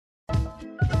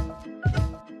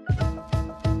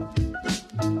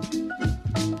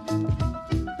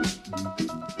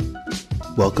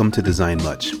Welcome to Design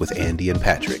Much with Andy and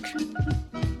Patrick.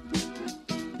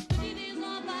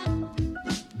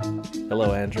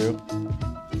 Hello, Andrew.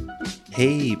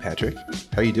 Hey, Patrick.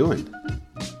 How you doing?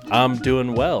 I'm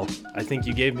doing well. I think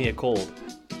you gave me a cold.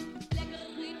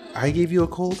 I gave you a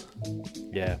cold?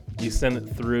 Yeah, you sent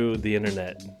it through the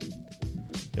internet.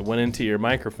 It went into your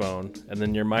microphone, and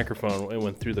then your microphone, it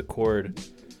went through the cord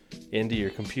into your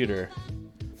computer,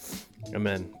 and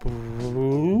then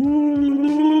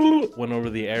went over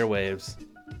the airwaves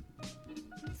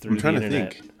through the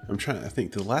internet. I'm trying to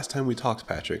think. The last time we talked,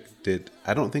 Patrick,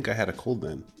 I don't think I had a cold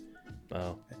then.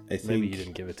 Oh, maybe you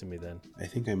didn't give it to me then. I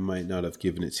think I might not have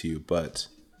given it to you, but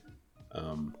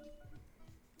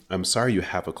I'm sorry you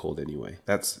have a cold anyway.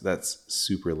 That's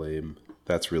super lame.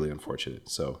 That's really unfortunate.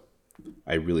 So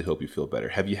I really hope you feel better.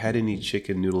 Have you had any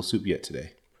chicken noodle soup yet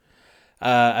today?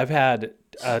 I've had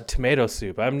tomato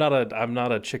soup. I'm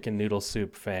not a chicken noodle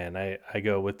soup fan. I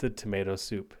go with the tomato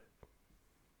soup.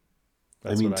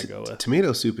 That's what I go with.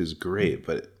 Tomato soup is great,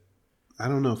 but I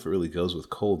don't know if it really goes with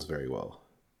colds very well.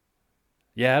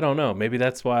 Yeah, I don't know. Maybe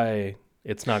that's why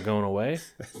it's not going away.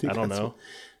 I don't know.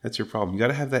 That's your problem. You got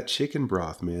to have that chicken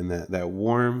broth, man. That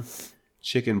warm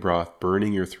chicken broth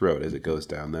burning your throat as it goes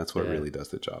down. That's what really does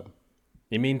the job.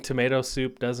 You mean tomato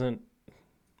soup doesn't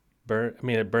burn? I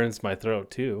mean, it burns my throat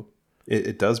too.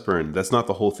 It does burn. That's not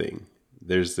the whole thing.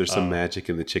 There's some magic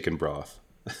in the chicken broth.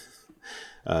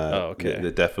 Okay.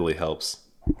 That definitely helps.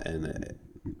 And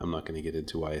I'm not going to get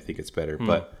into why I think it's better,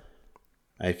 but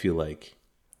I feel like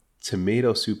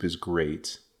tomato soup is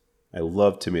great. I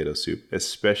love tomato soup,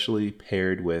 especially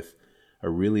paired with a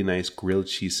really nice grilled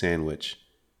cheese sandwich.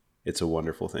 It's a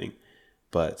wonderful thing.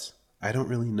 But I don't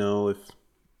really know if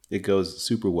it goes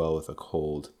super well with a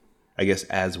cold. I guess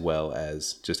as well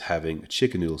as just having a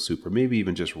chicken noodle soup or maybe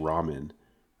even just ramen.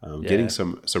 Getting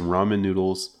some ramen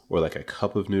noodles or like a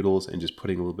cup of noodles and just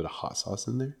putting a little bit of hot sauce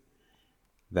in there.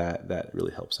 That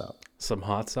really helps out. Some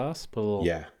hot sauce?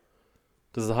 Yeah.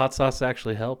 Does the hot sauce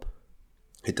actually help?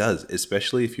 It does,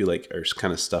 especially if you are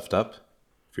kind of stuffed up.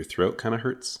 If your throat kind of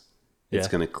hurts, it's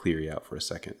going to clear you out for a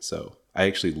second. So I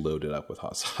actually load it up with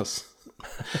hot sauce.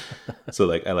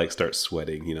 So I start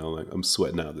sweating, I'm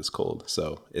sweating out this cold.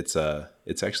 So it's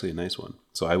actually a nice one.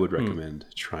 So I would recommend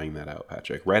trying that out,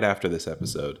 Patrick. Right after this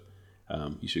episode,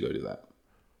 you should go do that.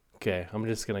 Okay, I'm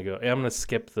just going to go. I'm going to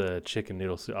skip the chicken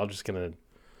noodle soup. I'm just going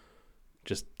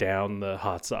to down the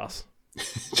hot sauce.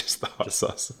 Just the hot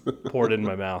sauce. Pour it in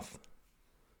my mouth.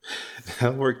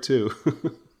 That'll work too.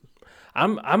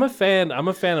 I'm a fan of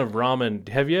ramen.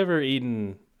 Have you ever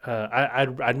eaten?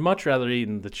 I'd much rather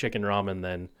eat the chicken ramen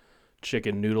than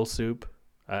chicken noodle soup.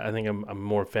 I think I'm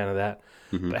more a fan of that.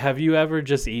 Mm-hmm. But have you ever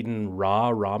just eaten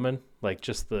raw ramen, like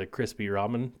just the crispy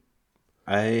ramen?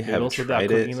 I have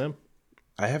tried it. Them?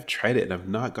 I have tried it, and I've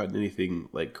not gotten anything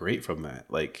great from that.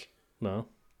 No.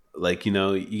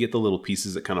 You get the little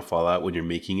pieces that kind of fall out when you're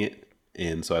making it,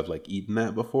 and so I've eaten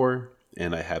that before.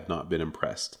 And I have not been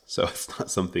impressed. So it's not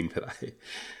something that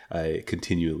I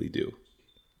continually do.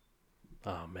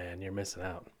 Oh, man, you're missing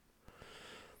out.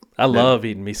 I love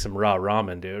eating me some raw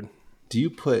ramen, dude. Do you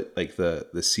put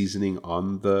the seasoning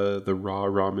on the raw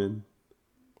ramen?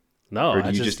 No, or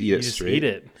do you just eat it straight? Eat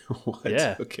it. What?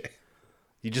 Yeah. Okay.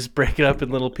 You just break it up in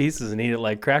little pieces and eat it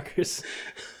like crackers.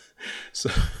 So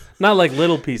not like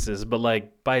little pieces, but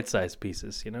like bite-sized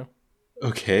pieces,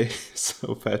 Okay.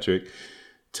 So Patrick,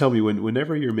 tell me,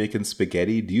 whenever you're making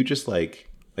spaghetti, do you just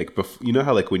you know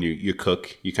how when you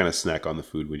cook, you kind of snack on the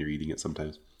food when you're eating it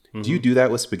sometimes? Mm-hmm. Do you do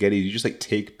that with spaghetti? Do you just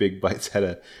take big bites out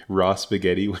of raw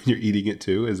spaghetti when you're eating it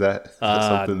too? Is that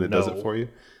something that does it for you?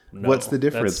 No, what's the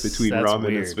difference between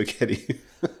ramen and spaghetti?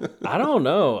 I don't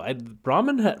know.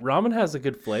 Ramen has a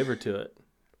good flavor to it.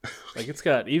 It's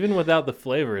got, even without the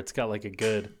flavor, it's got a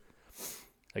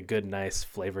good nice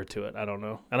flavor to it. I don't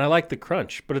know. And I like the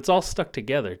crunch, but it's all stuck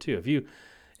together too. If you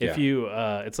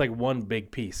it's like one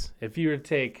big piece. If you were to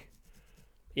take,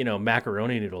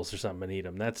 macaroni noodles or something and eat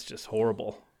them, that's just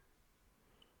horrible.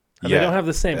 And they don't have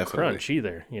the same crunch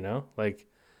either,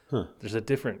 There's a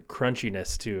different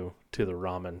crunchiness to the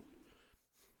ramen.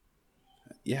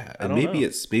 Yeah, and maybe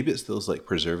it's those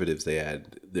preservatives they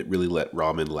add that really let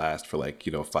ramen last for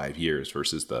 5 years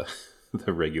versus the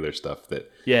regular stuff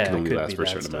that can only last for a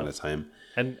certain amount of time.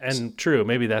 And true,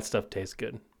 maybe that stuff tastes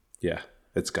good. Yeah,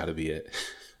 it's got to be it.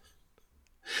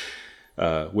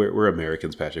 We're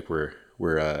Americans, Patrick.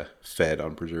 We're fed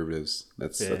on preservatives.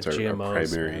 That's our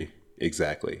primary. Man.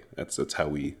 Exactly. That's how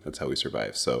we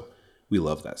survive. So we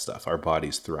love that stuff. Our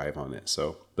bodies thrive on it.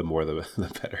 So the more the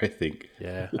better, I think.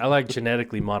 Yeah, I like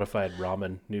genetically modified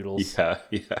ramen noodles. Yeah.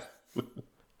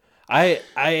 I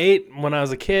ate when I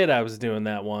was a kid. I was doing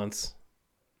that once.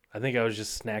 I think I was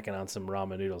just snacking on some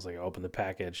ramen noodles. Like I opened the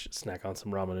package, snack on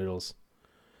some ramen noodles,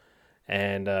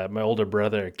 and my older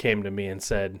brother came to me and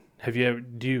said, "Have you ever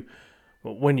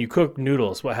when you cook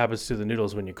noodles? What happens to the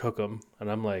noodles when you cook them?"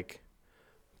 And I'm like,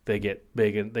 "They get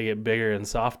big and they get bigger and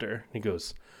softer." He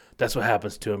goes, "That's what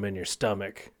happens to them in your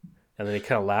stomach." And then he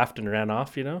kind of laughed and ran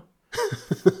off,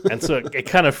 And so it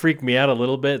kind of freaked me out a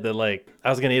little bit that like I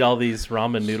was gonna eat all these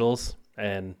ramen noodles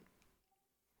and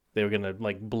they were gonna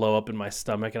like blow up in my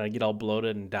stomach and I'd get all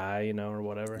bloated and die, or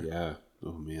whatever. Yeah.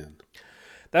 Oh man.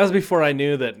 That was before I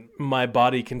knew that my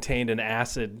body contained an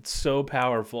acid so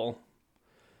powerful,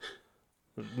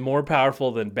 more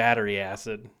powerful than battery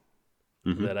acid,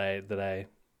 that I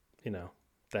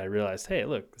realized, hey,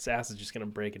 look, this acid's just gonna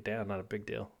break it down, not a big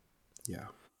deal. Yeah.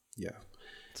 Yeah.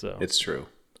 So it's true.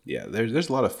 Yeah, there's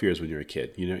a lot of fears when you're a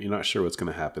kid. You're not sure what's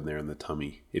going to happen there in the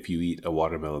tummy. If you eat a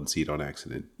watermelon seed on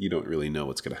accident, you don't really know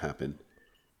what's going to happen.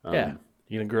 Yeah,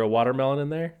 you gonna grow a watermelon in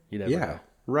there? You never know.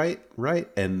 Right.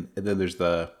 And then there's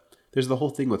the whole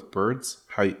thing with birds.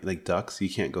 How like ducks, you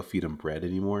can't go feed them bread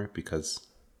anymore because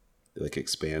it like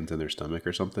expands in their stomach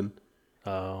or something.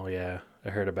 Oh yeah, I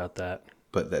heard about that.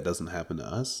 But that doesn't happen to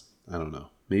us. I don't know.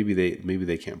 Maybe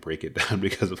they can't break it down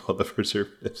because of all the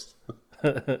preservatives.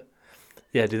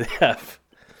 Yeah, do they have?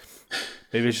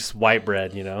 Maybe it's just white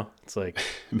bread, It's like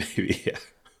maybe, yeah.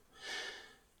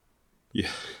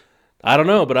 Yeah. I don't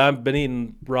know, but I've been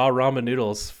eating raw ramen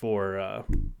noodles for a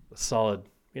solid,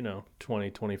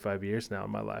 20, 25 years now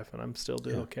in my life, and I'm still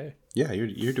doing okay. Yeah,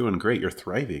 you're doing great. You're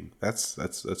thriving. That's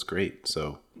great.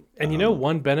 So, and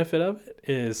one benefit of it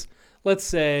is, let's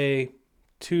say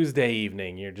Tuesday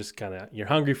evening, you're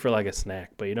hungry for like a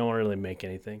snack, but you don't want to really make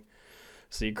anything.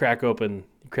 So you crack open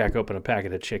a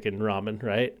packet of chicken ramen,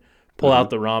 right? Pull out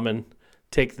the ramen,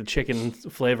 take the chicken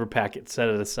flavor packet, set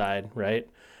it aside, right?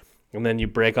 And then you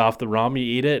break off the ramen,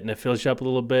 you eat it, and it fills you up a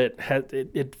little bit.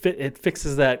 It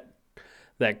fixes that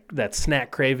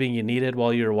snack craving you needed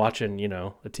while you were watching,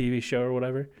 a TV show or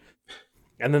whatever.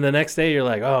 And then the next day you're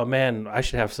like, oh man, I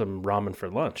should have some ramen for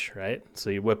lunch, right?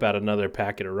 So you whip out another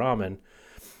packet of ramen.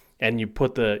 And you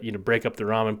put break up the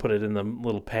ramen, put it in the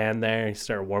little pan there, you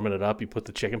start warming it up, you put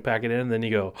the chicken packet in, and then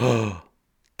you go, oh,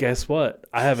 guess what?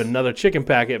 I have another chicken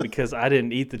packet because I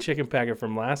didn't eat the chicken packet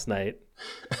from last night.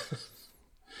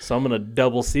 So I'm going to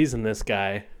double season this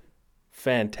guy.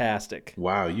 Fantastic.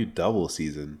 Wow, you double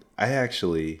season.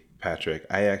 Patrick,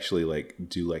 like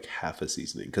do like half a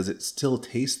seasoning because it still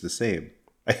tastes the same.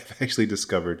 I've actually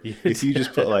discovered if you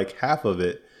just put like half of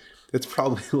it, it's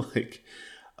probably like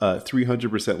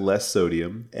 300% less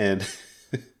sodium, and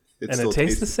it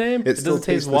tastes the same. It doesn't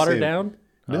taste watered down.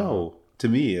 No, to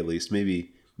me at least.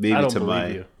 Maybe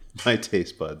to my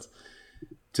taste buds.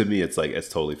 To me, it's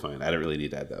totally fine. I don't really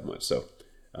need to add that much. So,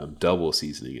 double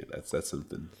seasoning it. That's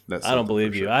something. I don't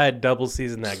believe you. Sure. I had double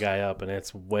seasoned that guy up, and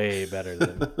it's way better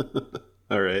than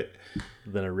all right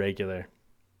than a regular.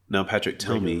 Now, Patrick,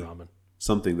 tell me ramen.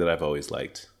 Something that I've always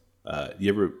liked.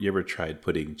 You ever tried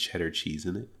putting cheddar cheese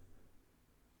in it?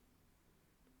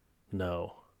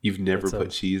 No. You've never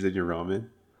put cheese in your ramen?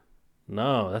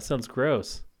 No, that sounds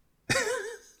gross.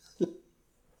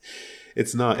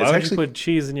 It's not. Why would you put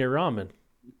cheese in your ramen?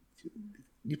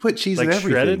 You put cheese in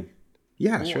everything. Shredded?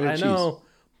 Yeah, shredded cheese. I know.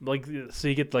 Like, so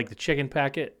you get like the chicken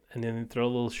packet and then throw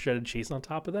a little shredded cheese on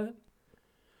top of that?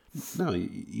 No,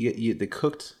 the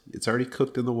cooked. It's already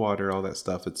cooked in the water. All that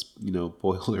stuff. It's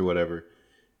boiled or whatever.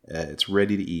 It's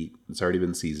ready to eat. It's already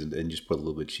been seasoned, and you just put a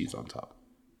little bit of cheese on top.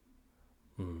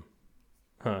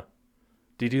 Huh.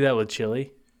 Do you do that with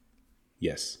chili?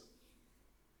 Yes.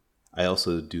 I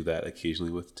also do that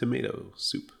occasionally with tomato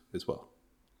soup as well.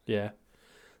 Yeah.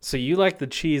 So you like the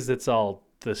cheese that's all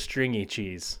the stringy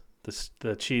cheese,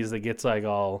 the cheese that gets like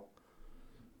all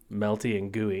melty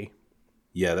and gooey.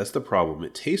 Yeah, that's the problem.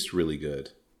 It tastes really good,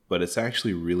 but it's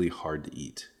actually really hard to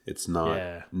eat. It's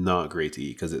not great to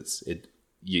eat because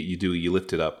you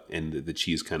lift it up and the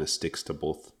cheese kind of sticks to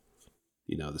both,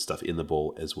 the stuff in the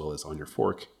bowl as well as on your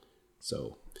fork.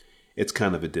 So it's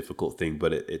kind of a difficult thing,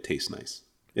 but it tastes nice.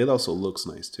 It also looks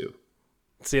nice too.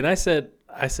 See, and I said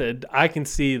I can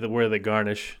see where the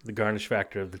garnish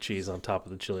factor of the cheese on top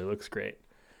of the chili looks great.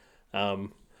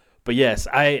 But yes,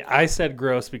 I said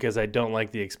gross because I don't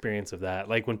like the experience of that.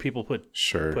 Like when people put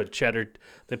cheddar,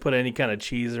 they put any kind of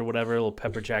cheese or whatever, a little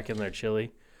pepper jack in their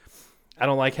chili. I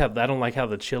don't like how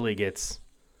the chili gets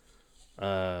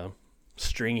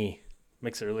stringy.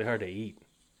 Makes it really hard to eat.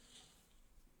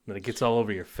 And it gets all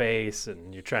over your face,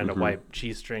 and you're trying to wipe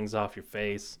cheese strings off your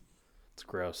face. It's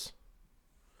gross.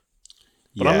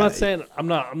 But yeah, I'm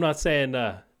not saying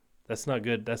that's not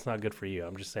good. That's not good for you.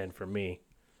 I'm just saying for me,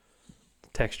 the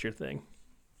texture thing.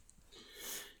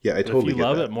 Yeah, I But if totally you get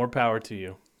love that. it, more power to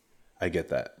you. I get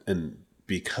that. And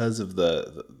because of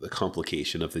the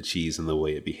complication of the cheese and the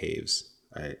way it behaves,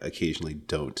 I occasionally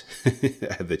don't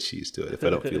add the cheese to it if I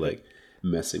don't feel like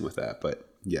messing with that. But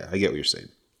yeah, I get what you're saying.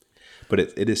 But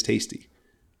it is tasty.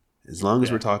 As long as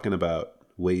Yeah. we're talking about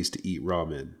ways to eat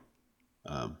ramen,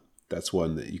 that's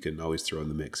one that you can always throw in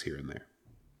the mix here and there.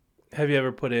 Have you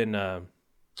ever put in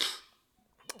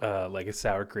like a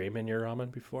sour cream in your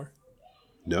ramen before?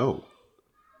 No.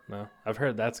 No, I've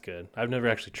heard that's good. I've never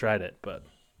actually tried it, but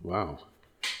Wow.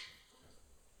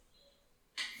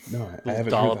 No, I little haven't heard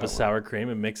dollop that of one. sour cream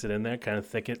and mix it in there, kind of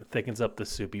thickens up the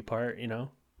soupy part, you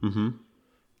know? Mm-hmm.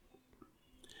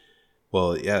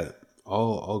 Well, yeah,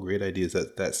 all great ideas.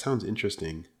 That sounds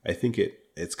interesting. I think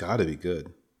it's got to be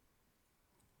good.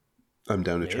 I'm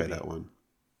down to try Maybe. that one.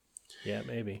 Yeah,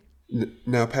 maybe.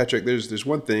 Now, Patrick, there's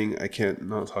one thing I can't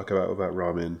not talk about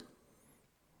ramen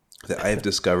that I've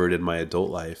discovered in my adult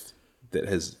life that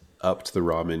has upped the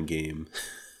ramen game.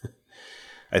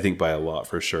 I think by a lot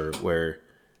for sure. Where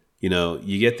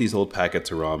you get these old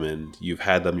packets of ramen, you've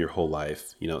had them your whole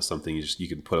life. It's something you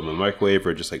can put them in the microwave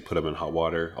or just like put them in hot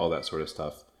water, all that sort of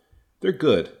stuff. They're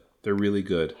good. They're really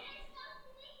good.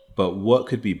 But what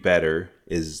could be better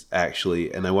is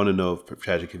actually, and I want to know,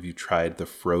 Patrick, if you tried the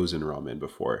frozen ramen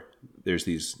before. There's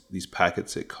these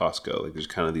packets at Costco. Like there's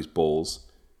kind of these bowls.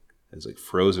 It's like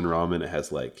frozen ramen. It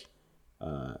has like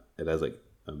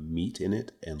a meat in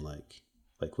it and like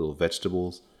little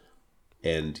vegetables.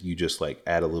 And you just like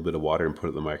add a little bit of water and put it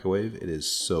in the microwave. It is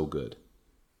so good.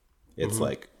 It's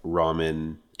like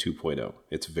ramen 2.0.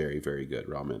 It's very, very good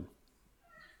ramen.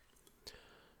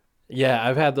 Yeah,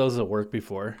 I've had those at work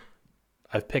before.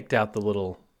 I've picked out the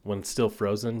little when it's still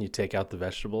frozen, you take out the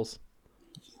vegetables.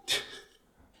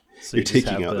 So You're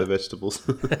taking out the vegetables.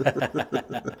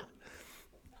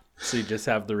 So you just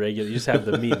have the regular, you just have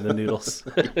the meat and the noodles.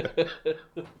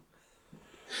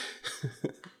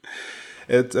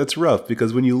 It's rough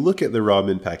because when you look at the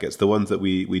ramen packets, the ones that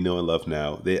we know and love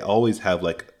now, they always have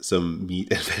like some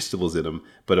meat and vegetables in them.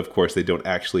 But of course, they don't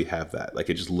actually have that. Like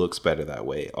it just looks better that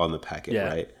way on the packet, Yeah.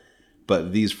 right?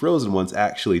 But these frozen ones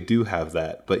actually do have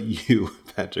that. But you,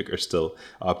 Patrick, are still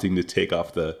opting to take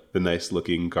off the nice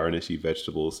looking garnishy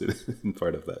vegetables in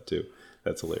part of that too.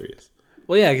 That's hilarious.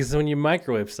 Well, yeah, because when you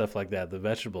microwave stuff like that, the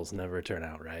vegetables never turn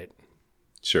out right.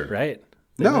 Sure. Right?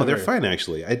 No, they're never- fine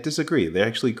actually. I disagree. They're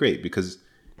actually great because,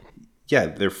 yeah,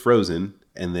 they're frozen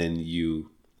and then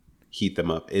you heat them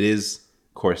up. It is,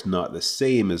 of course, not the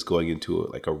same as going into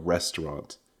like a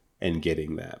restaurant and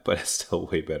getting that, but it's still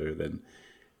way better than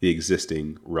the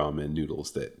existing ramen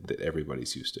noodles that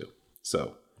everybody's used to.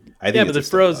 So I think Yeah, but it's they're a step up.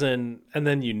 frozen, and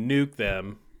then you nuke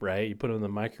them, right? You put them in the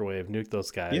microwave, nuke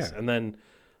those guys, Yeah. and then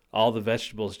all the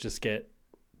vegetables just get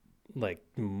like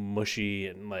mushy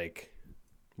and like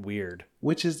weird.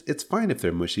 Which is, it's fine if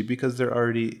they're mushy because they're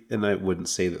already, and I wouldn't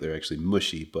say that they're actually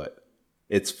mushy, but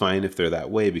it's fine if they're that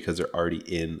way because they're already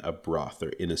in a broth or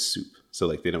in a soup. So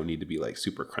like they don't need to be like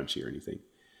super crunchy or anything.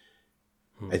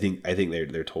 I think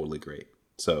they're totally great.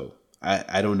 So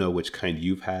I don't know which kind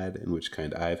you've had and which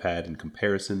kind I've had in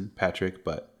comparison, Patrick,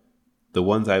 but the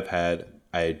ones I've had,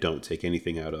 I don't take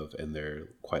anything out of, and they're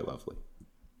quite lovely.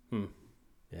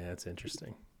 Yeah, that's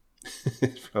interesting.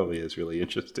 It probably is really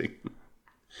interesting.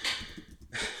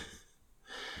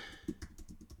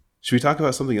 Should we talk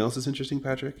about something else that's interesting,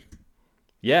 Patrick?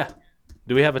 Yeah.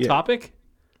 Do we have a Yeah. topic?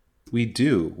 We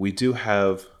do. We do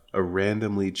have a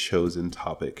randomly chosen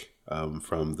topic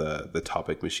from the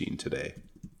topic machine today.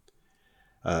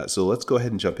 So let's go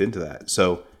ahead and jump into that.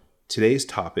 So today's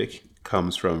topic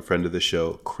comes from friend of the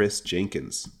show, Chris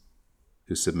Jenkins,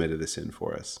 who submitted this in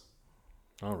for us.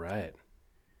 All right.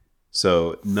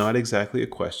 So not exactly a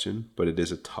question, but it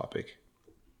is a topic.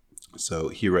 So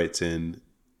he writes in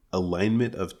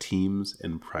alignment of teams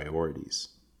and priorities.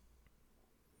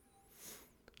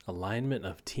 Alignment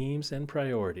of teams and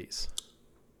priorities.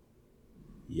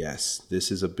 Yes,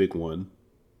 this is a big one.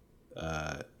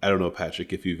 I don't know,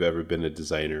 Patrick, if you've ever been a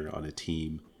designer on a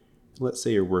team. Let's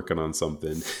say you're working on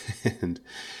something and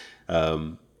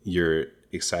you're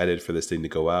excited for this thing to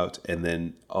go out, and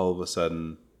then all of a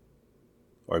sudden,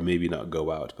 or maybe not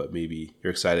go out, but maybe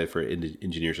you're excited for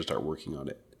engineers to start working on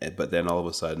it. But then all of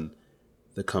a sudden,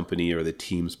 the company or the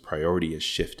team's priority has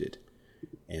shifted.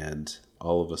 And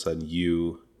all of a sudden,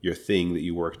 your thing that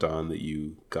you worked on, that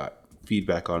you got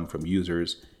feedback on from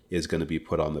users, is going to be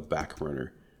put on the back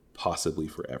burner, possibly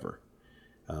forever.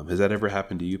 Has that ever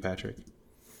happened to you, Patrick?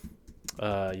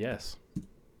 Yes.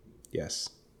 Yes.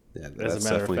 Yeah, As a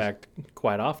matter of fact,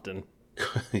 quite often.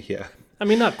 Yeah. I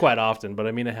mean, not quite often, but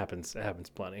I mean, it happens. It happens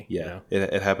plenty. Yeah, You know?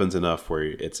 it happens enough where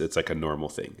it's like a normal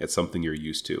thing. It's something you're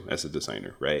used to as a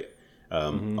designer, right?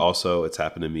 Also, it's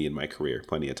happened to me in my career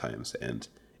plenty of times, and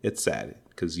it's sad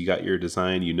because you got your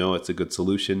design, you know it's a good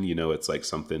solution, you know it's like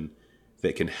something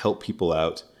that can help people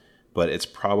out, but it's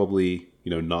probably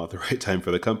not the right time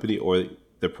for the company, or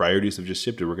the priorities have just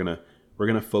shifted. We're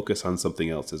gonna focus on something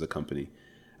else as a company.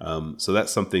 So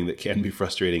that's something that can be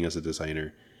frustrating as a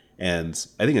designer. And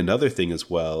I think another thing as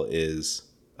well is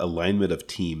alignment of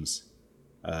teams.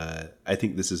 I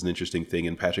think this is an interesting thing.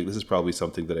 And Patrick, this is probably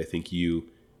something that I think you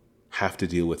have to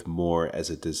deal with more as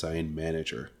a design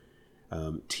manager,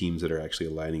 teams that are actually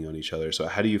aligning on each other. So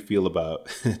how do you feel about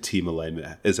team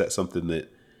alignment? Is that something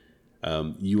that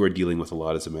you are dealing with a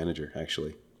lot as a manager,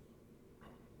 actually?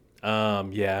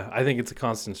 Yeah, I think it's a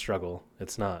constant struggle.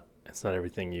 It's not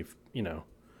everything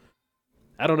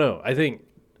I don't know. I think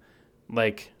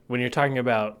like when you're talking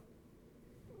about,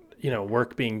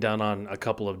 work being done on a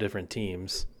couple of different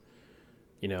teams,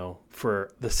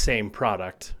 for the same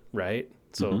product, right?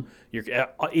 So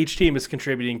each team is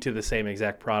contributing to the same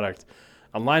exact product.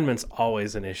 Alignment's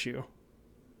always an issue,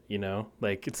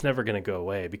 like it's never going to go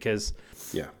away because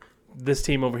Yeah. this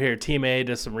team over here, team A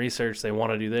does some research, they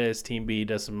want to do this. Team B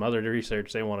does some other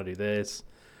research, they want to do this.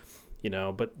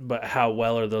 But how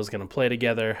well are those going to play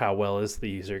together? How well is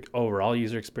the overall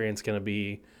user experience going to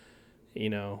be?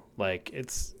 Like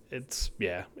it's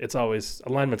always,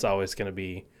 alignment's always going to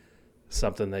be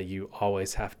something that you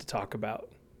always have to talk about,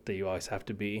 that you always have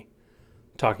to be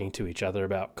talking to each other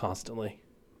about constantly.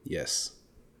 Yes.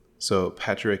 So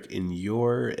Patrick, in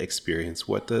your experience,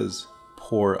 what does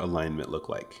poor alignment look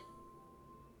like?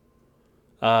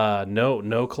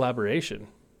 No collaboration.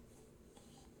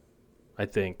 I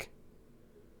think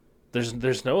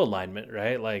there's no alignment,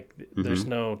 right? Like there's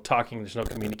no talking, there's no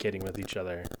communicating with each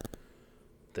other.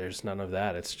 There's none of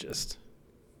that. It's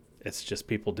just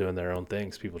people doing their own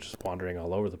things, people just wandering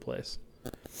all over the place.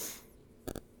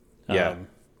 Yeah.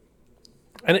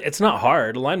 And it's not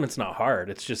hard. Alignment's not hard.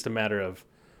 It's just a matter of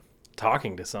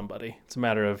talking to somebody. It's a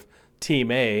matter of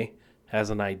team A has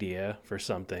an idea for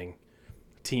something,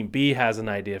 team B has an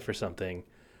idea for something,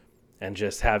 and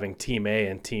just having team A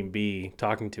and team B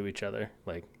talking to each other.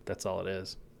 Like that's all it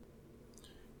is.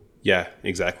 Yeah,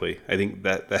 exactly. I think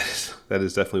that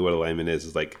is definitely what alignment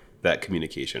is like that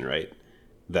communication, right?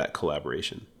 That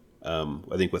collaboration.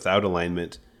 I think without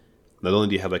alignment, not only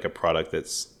do you have like a product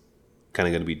that's kind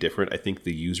of going to be different, I think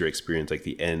the user experience, like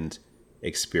the end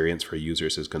experience for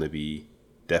users, is going to be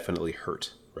definitely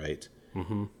hurt, right?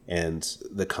 Mm-hmm. And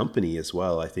the company as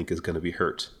well, I think, is going to be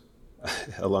hurt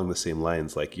along the same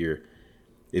lines. Like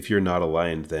if you're not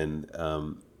aligned, then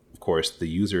of course the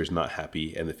user is not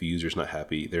happy, and if the user's not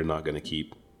happy, they're not going to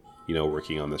keep,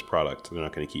 working on this product. They're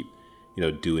not going to keep,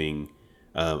 doing,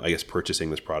 I guess, purchasing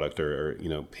this product or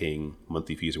paying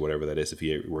monthly fees or whatever that is if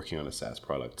you're working on a SaaS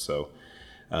product. So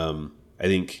I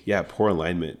think, yeah, poor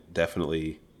alignment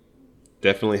definitely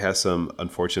has some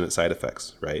unfortunate side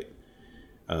effects, right?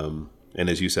 And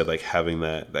as you said, like having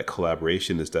that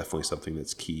collaboration is definitely something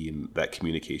that's key, and that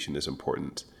communication is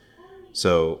important.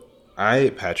 So I,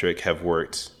 Patrick, have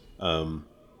worked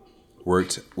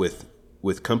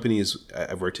with companies.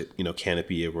 I've worked at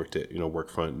Canopy. I've worked at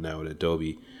Workfront, now at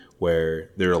Adobe,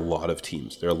 where there are a lot of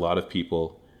teams. There are a lot of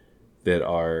people that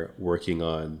are working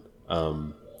on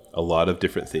a lot of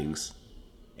different things,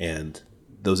 and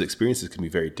those experiences can be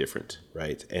very different,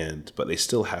 right? But they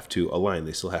still have to align.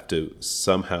 They still have to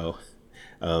somehow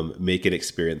make an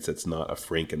experience that's not a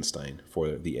Frankenstein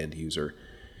for the end user.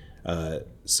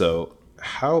 So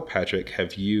how, Patrick,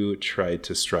 have you tried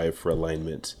to strive for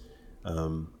alignment?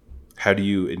 How do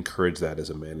you encourage that as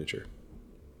a manager?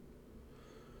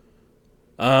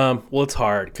 Well, it's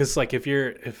hard because like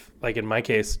if like in my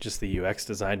case, just the UX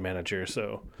design manager,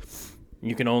 so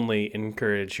you can only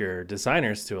encourage your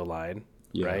designers to align,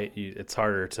 right? It's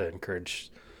harder to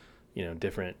encourage,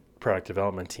 different product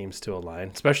development teams to align,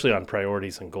 especially on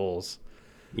priorities and goals.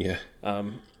 Yeah.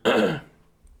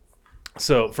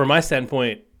 So from my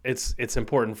standpoint, it's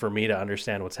important for me to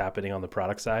understand what's happening on the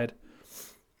product side,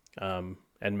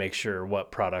 and make sure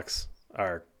what products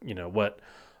are,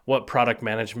 what product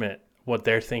management, what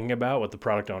they're thinking about, what the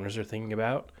product owners are thinking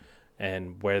about,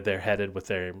 and where they're headed with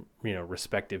their,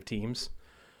 respective teams,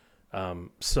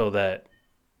 so that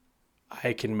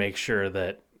I can make sure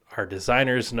that our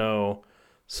designers know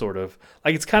sort of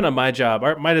like, it's kind of my job.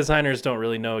 My designers don't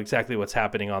really know exactly what's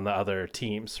happening on the other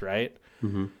teams, right?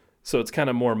 Mm-hmm. So it's kind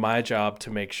of more my job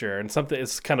to make sure, and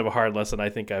it's kind of a hard lesson I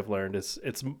think I've learned is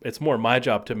it's more my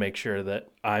job to make sure that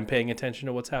I'm paying attention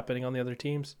to what's happening on the other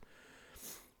teams.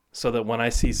 so that when I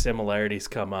see similarities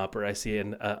come up or I see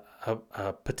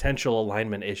a potential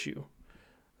alignment issue,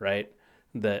 right,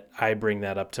 that I bring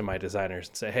that up to my designers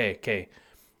and say, hey, okay,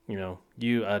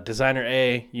 you designer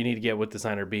A, you need to get with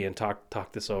designer B and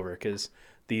talk this over, because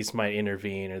these might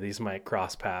intervene or these might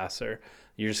cross paths, or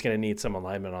you're just going to need some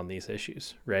alignment on these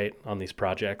issues, right, on these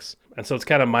projects. And so it's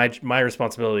kind of my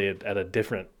responsibility at a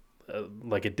different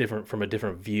from a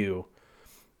different view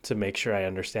to make sure I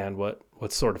understand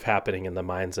what's sort of happening in the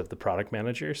minds of the product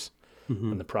managers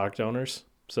and the product owners.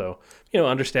 So,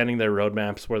 understanding their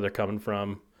roadmaps, where they're coming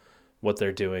from, what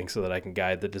they're doing, so that I can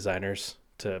guide the designers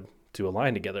to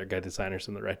align together, guide designers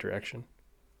in the right direction.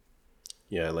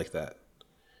 Yeah, I like that.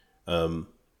 And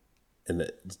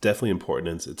it's definitely important.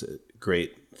 And it's a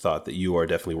great thought that you are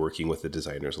definitely working with the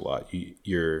designers a lot.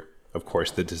 You're, of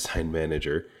course, the design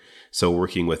manager. So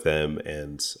working with them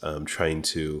and trying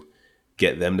to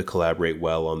get them to collaborate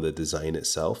well on the design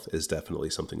itself is definitely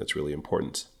something that's really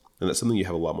important. And that's something you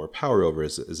have a lot more power over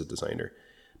as a designer.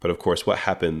 But of course, what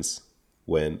happens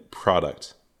when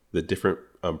the different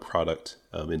product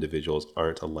individuals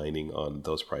aren't aligning on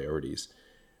those priorities?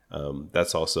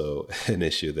 That's also an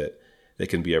issue that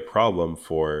can be a problem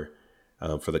for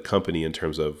the company in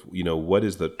terms of, what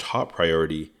is the top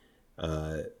priority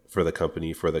for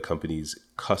the company's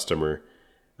customer,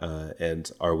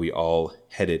 and are we all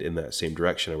headed in that same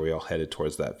direction? Are we all headed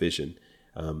towards that vision?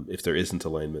 If there isn't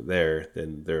alignment there,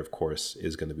 then there of course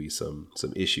is going to be some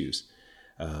issues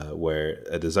where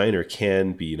a designer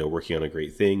can be working on a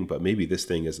great thing, but maybe this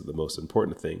thing isn't the most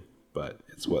important thing, but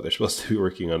it's what they're supposed to be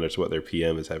working on. It's what their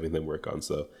PM is having them work on.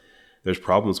 So there's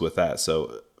problems with that.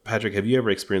 So Patrick, have you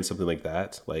ever experienced something like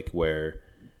that, like where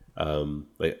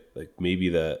like maybe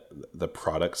the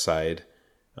product side,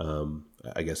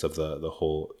 I guess, of the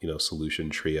whole solution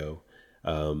trio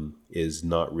is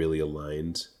not really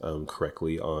aligned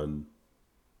correctly on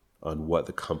what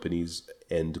the company's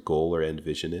end goal or end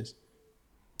vision is?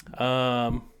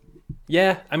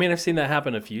 Yeah, I mean, I've seen that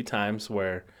happen a few times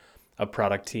where a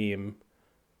product team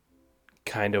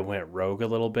kind of went rogue a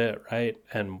little bit, right,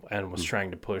 and was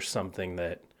trying to push something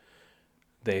that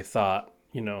they thought,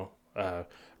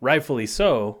 rightfully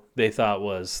so, they thought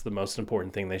was the most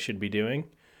important thing they should be doing.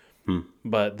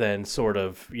 But then sort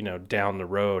of, down the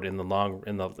road in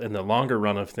the longer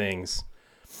run of things,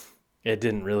 it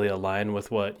didn't really align with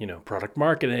what, product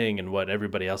marketing and what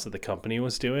everybody else at the company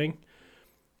was doing.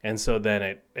 And so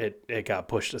then it got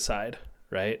pushed aside,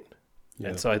 right? Yeah.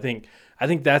 And so I think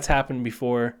that's happened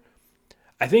before.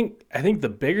 I think the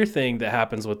bigger thing that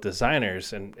happens with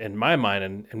designers, and in my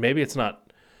mind, and maybe it's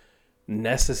not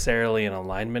necessarily an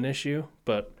alignment issue,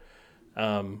 but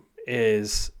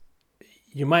is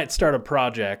you might start a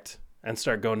project and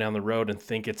start going down the road and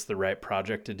think it's the right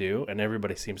project to do, and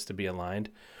everybody seems to be aligned.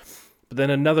 But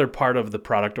then another part of the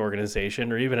product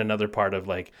organization, or even another part of,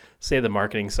 like, say, the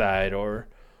marketing side or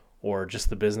just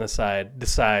the business side,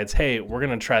 decides, hey, we're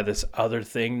going to try this other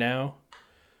thing now,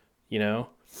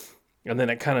 and then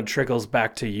it kind of trickles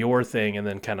back to your thing and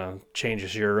then kind of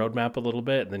changes your roadmap a little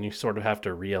bit. And then you sort of have to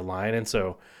realign. And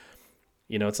so,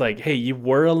 it's like, hey, you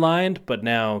were aligned, but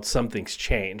now something's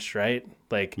changed, right?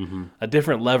 Like a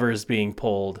different lever is being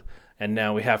pulled, and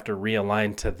now we have to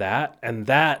realign to that. And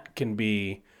that can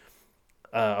be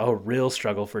a real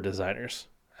struggle for designers,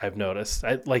 I've noticed.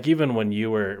 Like, even when we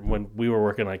were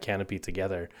working on Canopy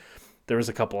together, there was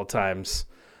a couple of times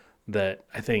that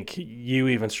I think you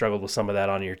even struggled with some of that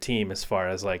on your team, as far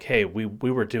as like, hey, we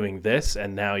were doing this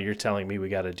and now you're telling me we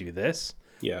got to do this.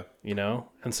 Yeah.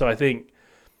 And so I think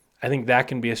that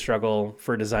can be a struggle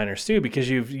for designers too, because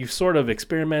you've sort of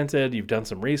experimented, you've done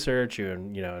some research, you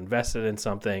invested in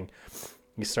something,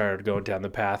 you started going down the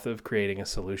path of creating a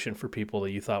solution for people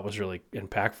that you thought was really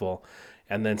impactful,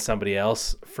 and then somebody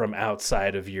else from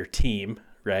outside of your team,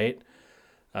 right,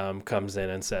 comes in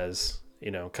and says,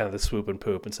 kind of the swoop and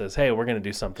poop, and says, hey, we're going to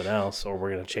do something else, or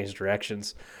we're going to change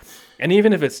directions. And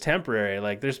even if it's temporary,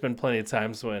 like, there's been plenty of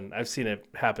times when I've seen it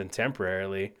happen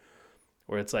temporarily,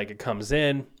 where it's like, it comes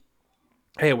in,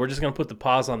 hey, we're just going to put the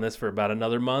pause on this for about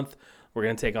another month. We're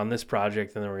going to take on this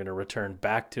project, and then we're going to return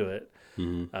back to it.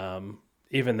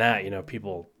 Even that,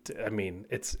 people, I mean,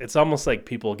 it's almost like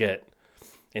people get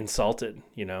insulted,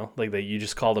 like you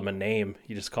just called them a name.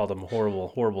 You just called them a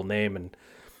horrible name. And,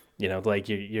 like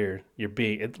you're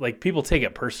being, like, people take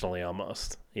it personally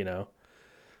almost,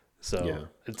 so yeah.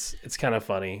 It's kind of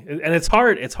funny, and it's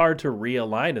hard to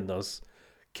realign in those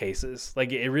cases.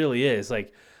 Like, it really is,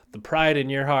 like, the pride in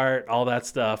your heart, all that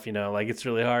stuff, like, it's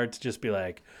really hard to just be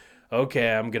like,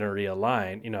 okay, I'm going to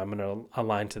realign, I'm going to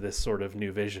align to this sort of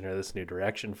new vision or this new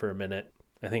direction for a minute.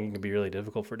 I think it can be really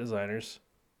difficult for designers.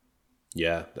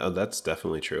 Yeah, that's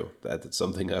definitely true. That's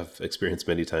something I've experienced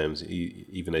many times,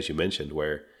 even as you mentioned,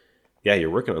 where, yeah, you're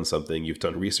working on something, you've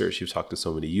done research, you've talked to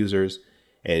so many users,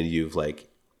 and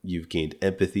you've gained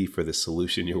empathy for the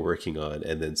solution you're working on,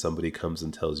 and then somebody comes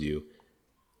and tells you,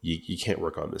 you can't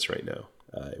work on this right now.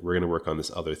 We're going to work on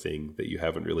this other thing that you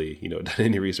haven't really, done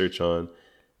any research on,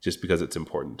 just because it's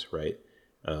important, right?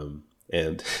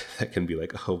 And that can be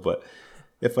like, oh, but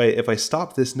if I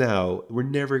stop this now, we're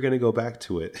never going to go back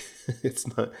to it. It's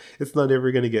not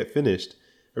ever going to get finished,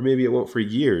 or maybe it won't for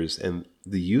years. And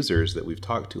the users that we've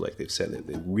talked to, like they've said that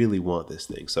they really want this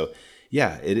thing. So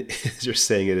yeah, as you're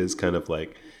saying, it is kind of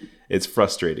like, it's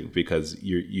frustrating because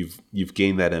you've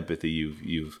gained that empathy.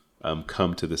 You've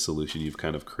come to the solution. You've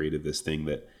kind of created this thing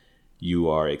that you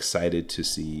are excited to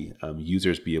see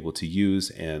users be able to use,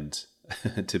 and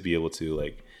to be able to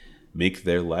like make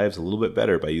their lives a little bit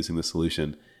better by using the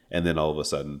solution. And then all of a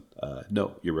sudden,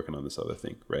 no, you're working on this other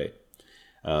thing, right?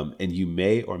 And you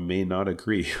may or may not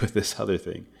agree with this other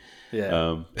thing.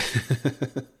 Yeah.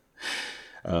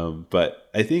 But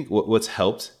I think what's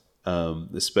helped,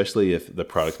 especially if the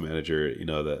product manager,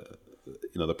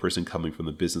 the person coming from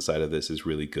the business side of this is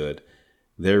really good.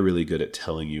 They're really good at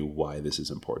telling you why this is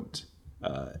important.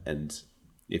 And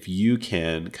if you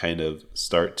can kind of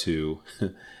start to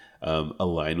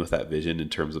align with that vision in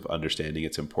terms of understanding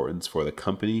its importance for the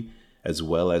company as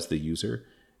well as the user,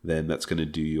 then that's going to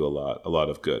do you a lot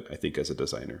of good, I think, as a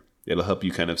designer. It'll help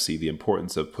you kind of see the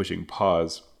importance of pushing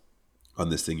pause on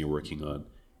this thing you're working on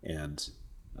and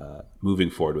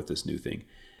moving forward with this new thing.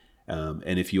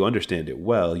 And if you understand it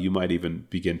well, you might even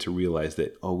begin to realize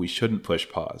that, oh, we shouldn't push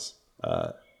pause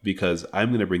because I'm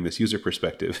going to bring this user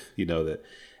perspective, that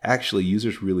actually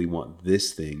users really want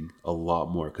this thing a lot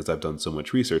more because I've done so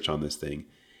much research on this thing.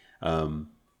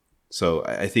 So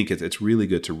I think it's really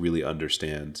good to really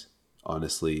understand,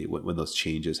 honestly, when those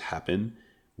changes happen,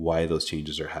 why those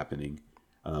changes are happening,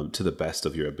 to the best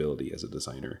of your ability as a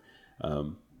designer.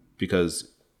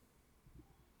 Because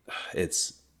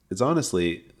it's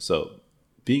honestly, so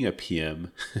being a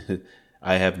PM,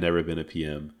 I have never been a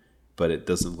PM, but it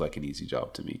doesn't look like an easy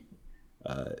job to me.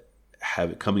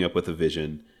 Coming up with a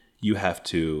vision, you have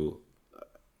to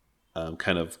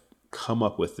kind of come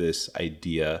up with this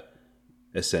idea,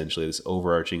 essentially this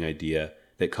overarching idea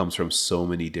that comes from so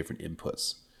many different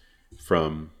inputs,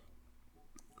 from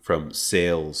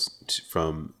sales,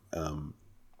 from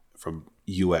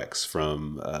UX,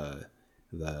 from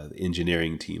the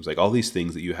engineering teams, like all these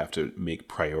things that you have to make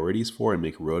priorities for and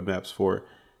make roadmaps for.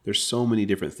 There's so many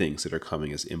different things that are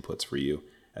coming as inputs for you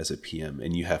as a PM,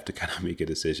 and you have to kind of make a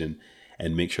decision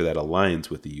and make sure that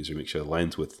aligns with the user, make sure it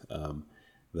aligns with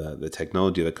the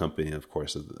technology of the company, and of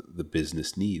course the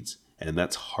business needs. And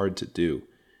that's hard to do.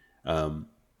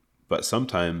 But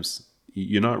sometimes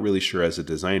you're not really sure as a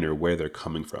designer where they're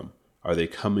coming from. Are they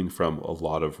coming from a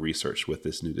lot of research with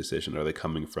this new decision? Are they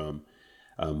coming from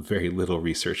very little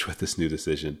research with this new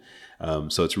decision?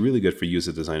 So it's really good for you as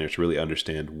a designer to really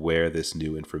understand where this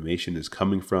new information is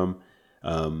coming from.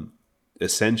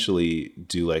 Essentially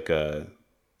do like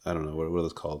I don't know, what are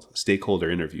those called? Stakeholder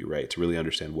interview, right? To really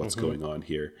understand what's going on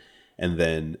here. And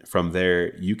then from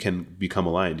there, you can become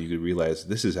aligned. You can realize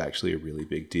this is actually a really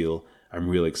big deal. I'm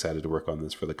really excited to work on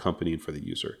this for the company and for the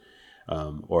user.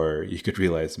 Or you could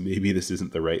realize maybe this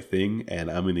isn't the right thing, and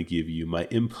I'm going to give you my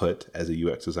input as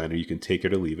a UX designer. You can take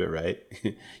it or leave it, right?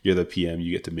 You're the PM,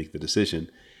 you get to make the decision.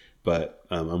 But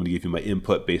I'm going to give you my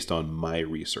input based on my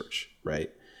research, right?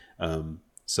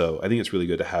 So I think it's really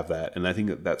good to have that. And I think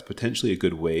that that's potentially a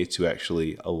good way to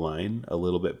actually align a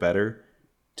little bit better,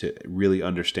 to really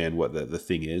understand what the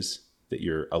thing is that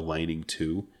you're aligning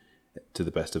to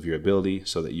the best of your ability,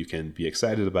 so that you can be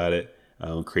excited about it,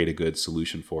 create a good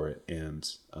solution for it,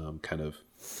 and kind of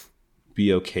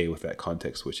be okay with that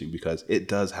context switching, because it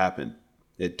does happen.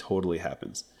 It totally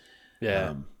happens.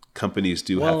 Yeah. Companies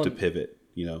do have to pivot,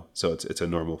 so it's a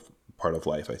normal part of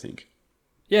life, I think.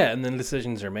 Yeah, and then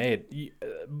decisions are made.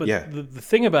 But Yeah. the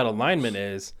thing about alignment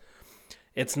is,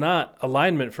 it's not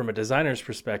alignment from a designer's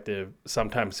perspective.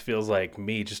 Sometimes feels like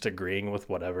me just agreeing with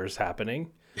whatever's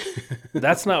happening.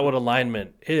 That's not what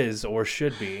alignment is or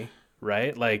should be,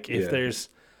 right? Like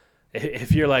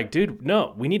if you're like, dude,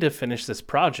 no, we need to finish this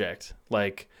project,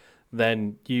 like,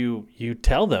 then you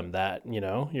tell them that,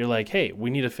 you're like, hey, we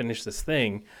need to finish this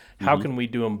thing. How can we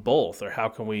do them both? Or how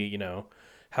can we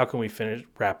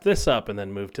wrap this up and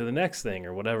then move to the next thing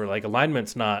or whatever? Like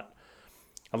alignment's not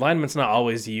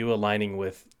always you aligning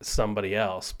with somebody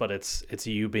else, but it's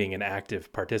you being an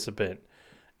active participant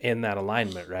in that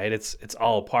alignment, right? It's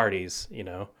all parties,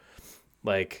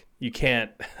 like you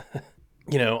can't,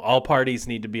 all parties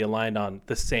need to be aligned on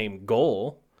the same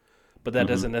goal, but that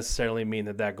doesn't necessarily mean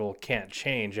that that goal can't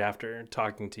change after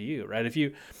talking to you, right?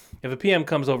 If a PM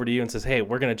comes over to you and says, "Hey,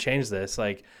 we're going to change this,"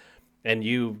 like, and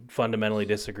you fundamentally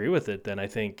disagree with it, then I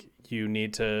think you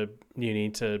need to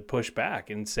push back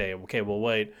and say, "Okay, well,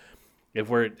 wait,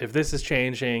 if this is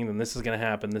changing, then this is going to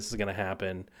happen, this is going to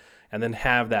happen," and then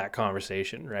have that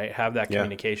conversation, right? Have that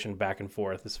communication back and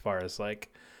forth as far as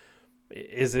like,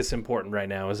 is this important right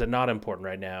now? Is it not important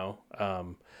right now?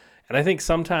 And I think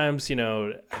sometimes,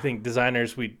 I think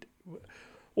designers,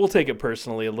 we'll take it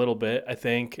personally a little bit, I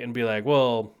think, and be like,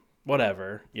 well,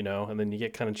 whatever, and then you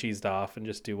get kind of cheesed off and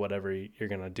just do whatever you're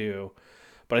going to do.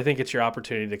 But I think it's your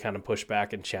opportunity to kind of push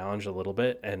back and challenge a little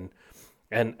bit and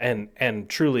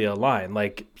truly align.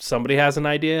 Like, somebody has an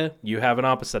idea, you have an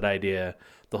opposite idea.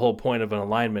 The whole point of an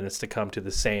alignment is to come to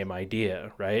the same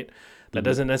idea, right? That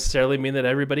doesn't necessarily mean that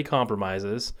everybody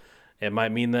compromises. It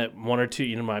might mean that one or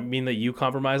two, might mean that you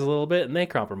compromise a little bit and they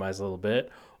compromise a little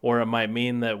bit, or it might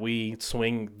mean that we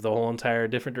swing the whole entire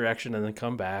different direction and then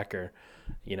come back, or,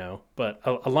 but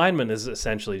alignment is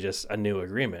essentially just a new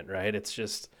agreement, right? It's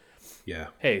just,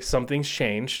 hey, something's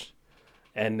changed,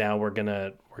 and now we're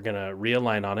gonna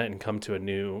realign on it and come to a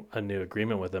new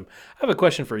agreement with them. I have a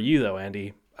question for you though,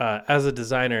 Andy. As a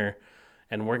designer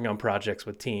and working on projects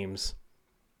with teams,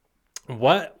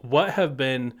 what have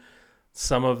been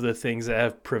some of the things that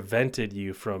have prevented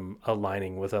you from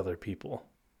aligning with other people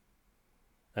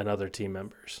and other team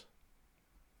members?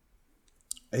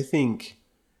 I think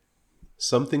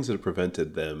some things that have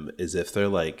prevented them is if they're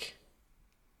like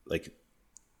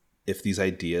if these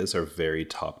ideas are very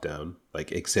top down,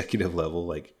 like executive level,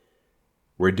 like,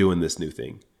 we're doing this new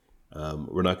thing.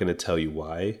 We're not going to tell you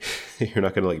why. You're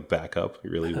not going to like back up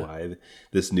really why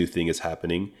this new thing is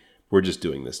happening. We're just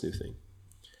doing this new thing.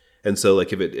 And so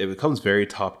like if it comes very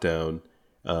top down,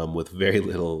 with very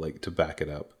little like to back it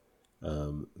up,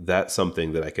 that's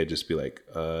something that I could just be like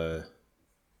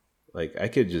I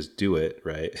could just do it,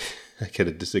 right? I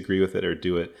could disagree with it or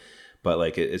do it, but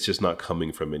like it's just not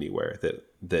coming from anywhere that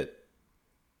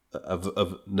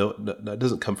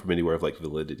doesn't come from anywhere of like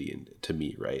validity to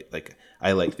me, right? Like,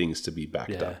 I like things to be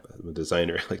backed up. I'm a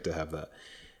designer. I like to have that.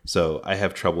 So I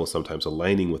have trouble sometimes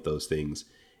aligning with those things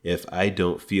if I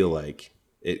don't feel like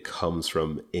it comes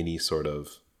from any sort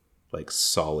of like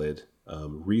solid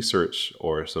research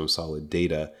or some solid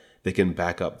data that can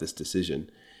back up this decision.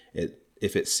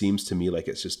 If it seems to me like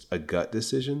it's just a gut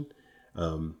decision,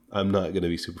 I'm not going to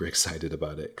be super excited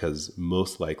about it, because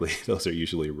most likely those are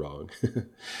usually wrong.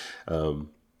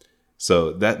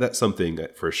 So that's something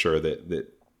that for sure that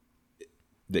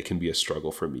can be a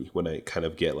struggle for me when I kind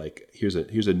of get like, here's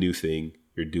a new thing,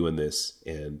 you're doing this,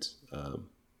 and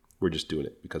we're just doing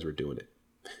it because we're doing it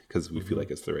because we feel like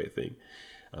it's the right thing.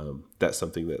 That's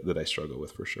something that I struggle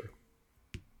with for sure.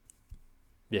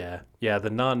 Yeah.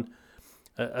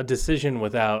 A decision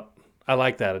without, I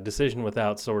like that, a decision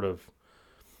without sort of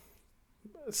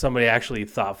somebody actually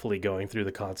thoughtfully going through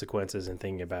the consequences and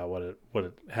thinking about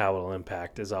how it'll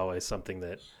impact is always something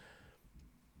that,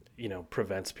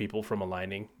 prevents people from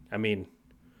aligning. I mean,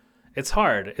 it's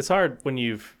hard. It's hard when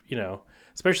you've,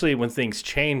 especially when things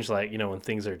change, like, when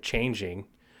things are changing,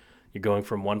 you're going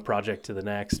from one project to the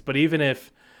next. But even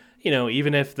if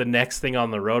the next thing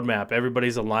on the roadmap,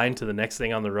 everybody's aligned to the next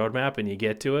thing on the roadmap and you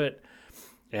get to it,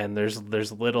 and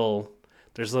there's little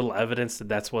evidence that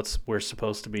that's what we're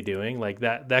supposed to be doing, like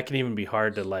that can even be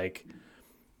hard to like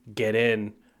get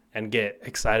in and get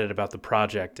excited about the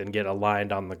project and get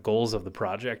aligned on the goals of the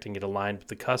project and get aligned with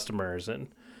the customers, and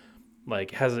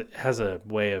like has a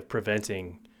way of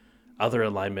preventing other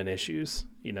alignment issues,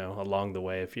 along the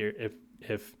way.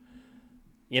 If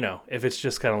it's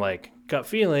just kind of like gut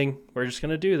feeling, we're just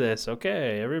going to do this.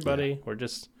 Okay, everybody, we're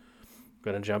just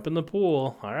going to jump in the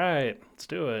pool. All right, let's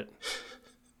do it.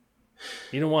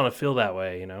 You don't want to feel that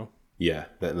way, Yeah,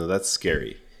 that's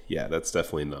scary. Yeah, that's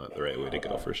definitely not the right way to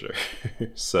go for sure.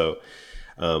 So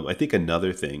I think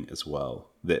another thing as well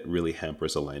that really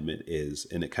hampers alignment is,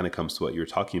 and it kind of comes to what you were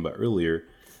talking about earlier,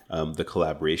 the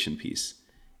collaboration piece.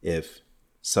 If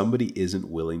somebody isn't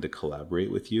willing to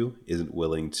collaborate with you, isn't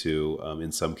willing to,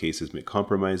 in some cases, make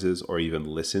compromises or even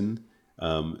listen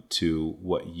to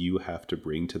what you have to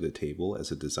bring to the table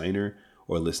as a designer,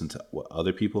 or listen to what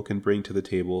other people can bring to the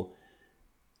table,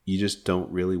 you just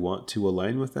don't really want to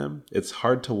align with them. It's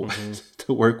hard to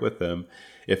to work with them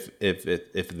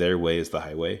if their way is the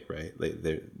highway, right?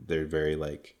 They're very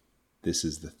like, this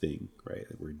is the thing, right?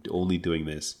 We're only doing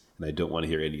this, and I don't want to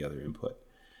hear any other input.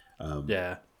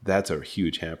 That's a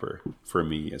huge hamper for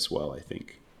me as well, I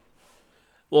think.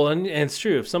 Well, and it's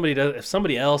true. If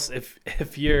somebody else,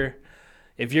 if you're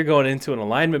if you're going into an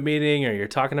alignment meeting or you're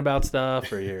talking about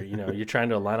stuff or you're trying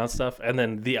to align on stuff and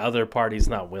then the other party's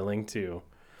not willing to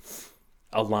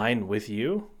align with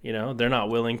you, they're not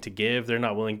willing to give, they're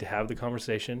not willing to have the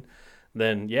conversation,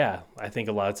 then yeah, I think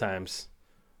a lot of times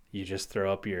you just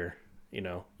throw up you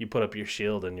put up your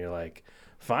shield and you're like,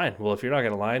 fine, well, if you're not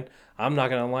going to align, I'm not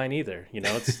going to align either.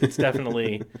 It's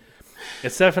definitely,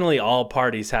 it's definitely all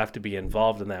parties have to be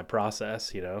involved in that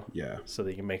process, Yeah. so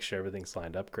that you can make sure everything's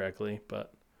lined up correctly.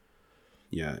 But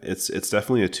yeah, it's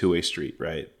definitely a two-way street,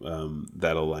 right?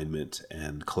 That alignment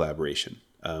and collaboration.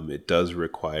 It does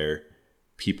require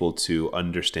people to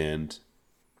understand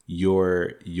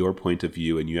your point of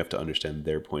view, and you have to understand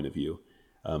their point of view.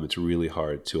 It's really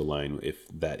hard to align if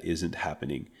that isn't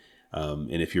happening.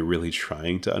 And if you're really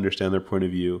trying to understand their point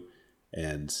of view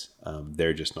and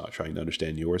they're just not trying to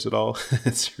understand yours at all,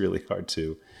 it's really hard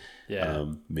to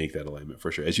make that alignment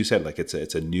for sure. As you said, like it's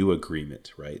a new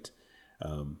agreement, right?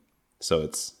 So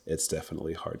it's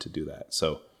definitely hard to do that.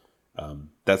 So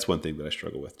that's one thing that I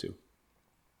struggle with too.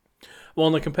 Well,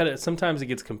 in the competitive, sometimes it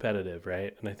gets competitive,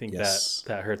 right? And I think Yes.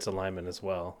 that hurts alignment as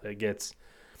well. It gets,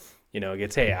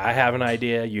 hey, I have an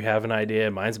idea, you have an idea,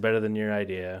 mine's better than your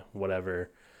idea,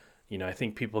 whatever. I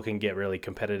think people can get really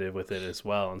competitive with it as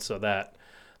well. And so that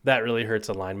really hurts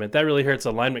alignment. That really hurts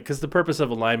alignment because the purpose of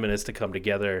alignment is to come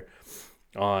together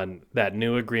on that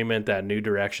new agreement, that new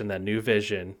direction, that new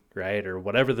vision, right? Or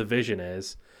whatever the vision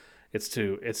is. It's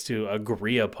to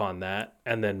agree upon that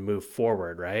and then move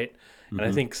forward, right? Mm-hmm. And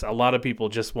I think a lot of people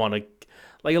just want to,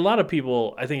 like a lot of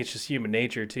people, I think it's just human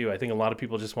nature too. I think a lot of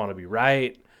people just want to be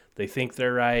right. They think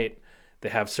they're right. They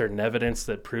have certain evidence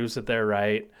that proves that they're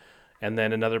right. And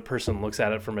then another person looks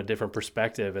at it from a different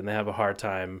perspective and they have a hard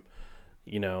time,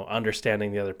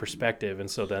 understanding the other perspective. And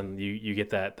so then you get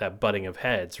that butting of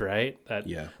heads, right?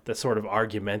 That sort of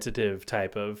argumentative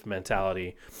type of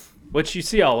mentality, which you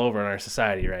see all over in our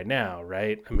society right now,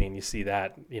 right? I mean, you see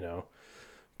that,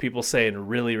 people saying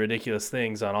really ridiculous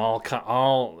things on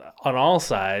all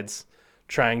sides,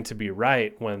 trying to be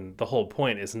right when the whole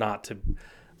point is not to.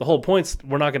 The whole point's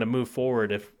we're not going to move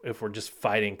forward if we're just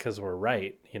fighting because we're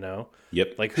right,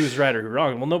 Yep. Like who's right or who's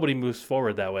wrong? Well, nobody moves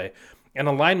forward that way. And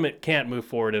alignment can't move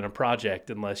forward in a project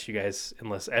unless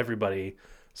everybody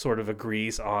sort of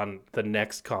agrees on the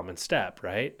next common step,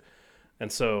 right?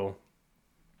 And so,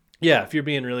 yeah, if you're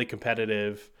being really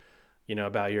competitive,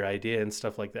 about your idea and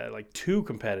stuff like that, like too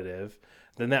competitive,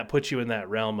 then that puts you in that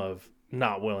realm of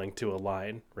not willing to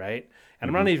align, right? And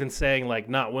I'm not even saying like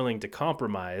not willing to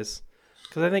compromise,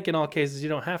 because I think in all cases you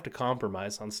don't have to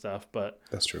compromise on stuff, but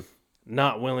That's true.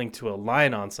 Not willing to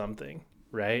align on something,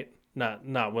 right?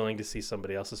 Not willing to see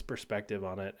somebody else's perspective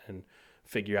on it and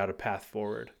figure out a path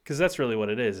forward. Because that's really what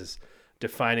it is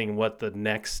defining what the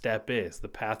next step is, the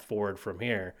path forward from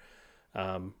here.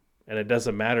 And it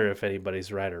doesn't matter if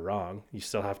anybody's right or wrong. You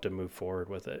still have to move forward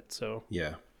with it. So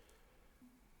Yeah.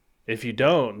 if you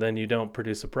don't, then you don't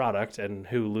produce a product, and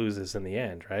who loses in the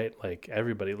end, right? Like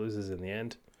everybody loses in the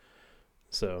end.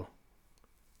 So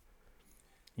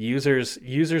users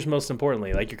most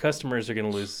importantly, like your customers are going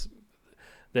to lose.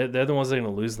 They're the ones that are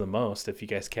going to lose the most if you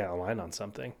guys can't align on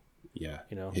something. Yeah,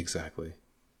 exactly.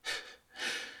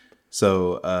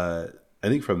 So I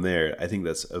think from there, I think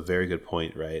that's a very good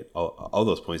point, right? All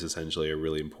those points essentially are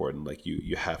really important. Like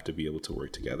you have to be able to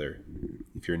work together.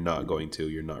 If you're not going to,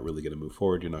 you're not really going to move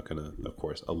forward. You're not going to, of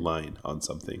course, align on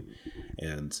something.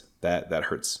 And that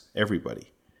hurts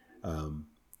everybody.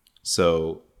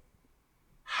 So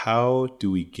how do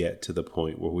we get to the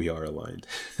point where we are aligned?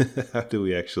 How do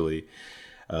we actually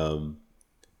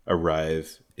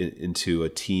arrive into a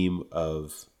team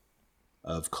of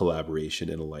collaboration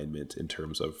and alignment in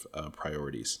terms of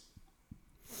priorities?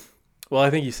 Well, I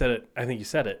think you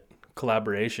said it.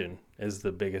 Collaboration is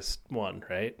the biggest one,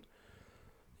 right?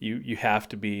 You have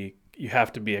to be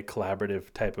a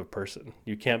collaborative type of person.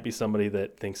 You can't be somebody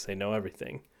that thinks they know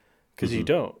everything, because you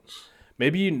don't.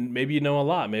 Maybe you know a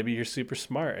lot. Maybe you're super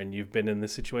smart and you've been in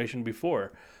this situation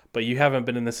before, but you haven't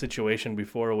been in this situation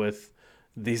before with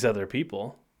these other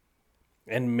people.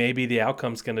 And maybe the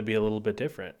outcome's going to be a little bit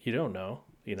different. You don't know,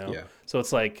 Yeah. So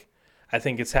it's like, I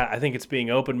think it's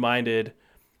being open-minded,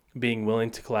 being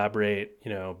willing to collaborate,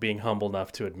 being humble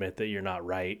enough to admit that you're not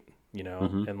right,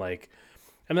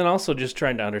 and then also just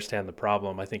trying to understand the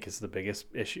problem, I think is the biggest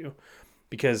issue,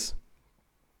 because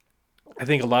I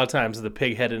think a lot of times the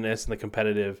pig-headedness and the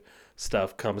competitive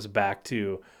stuff comes back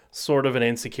to sort of an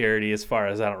insecurity as far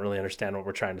as I don't really understand what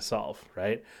we're trying to solve,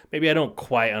 right? Maybe I don't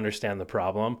quite understand the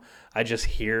problem. I just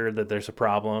hear that there's a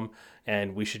problem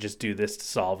and we should just do this to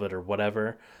solve it or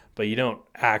whatever. But you don't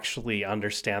actually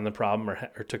understand the problem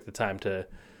or took the time to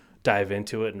dive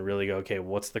into it and really go, okay,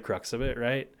 what's the crux of it,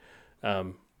 right?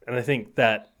 And I think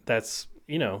that's,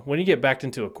 when you get backed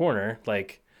into a corner,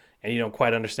 like, and you don't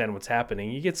quite understand what's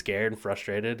happening, you get scared and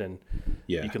frustrated, and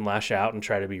Yeah. you can lash out and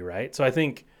try to be right. So I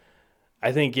think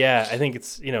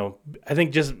it's, I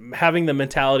think just having the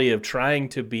mentality of trying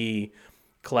to be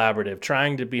collaborative,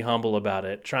 trying to be humble about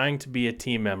it, trying to be a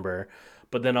team member,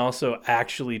 but then also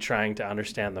actually trying to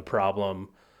understand the problem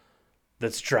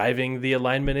that's driving the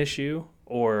alignment issue,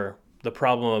 or the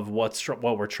problem of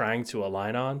what we're trying to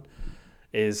align on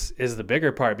is the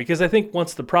bigger part. Because I think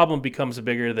once the problem becomes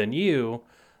bigger than you,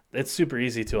 it's super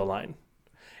easy to align.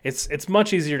 It's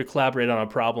much easier to collaborate on a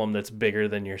problem that's bigger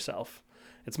than yourself.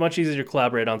 It's much easier to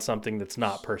collaborate on something that's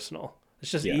not personal. It's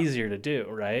just Yeah. easier to do,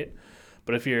 right?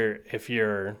 But if you're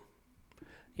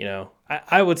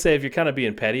I would say if you're kind of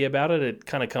being petty about it, it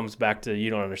kind of comes back to you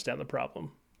don't understand the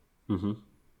problem.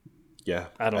 Yeah.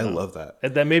 I don't know. love that.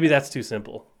 That maybe that's too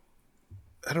simple.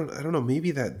 I don't know.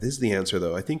 Maybe that is the answer,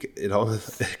 though. I think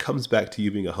it comes back to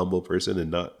you being a humble person and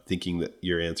not thinking that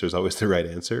your answer is always the right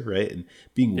answer, right? And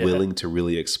being willing to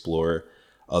really explore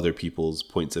other people's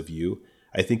points of view,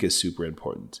 I think is super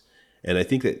important. And I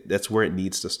think that that's where it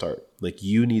needs to start. Like,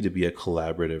 you need to be a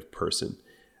collaborative person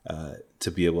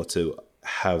to be able to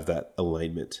have that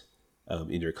alignment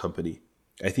in your company.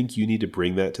 I think you need to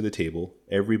bring that to the table.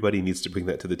 Everybody needs to bring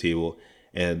that to the table.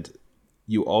 And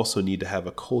you also need to have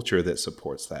a culture that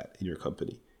supports that in your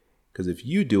company. Because if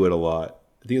you do it a lot,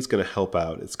 I think it's going to help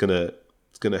out. It's going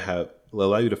to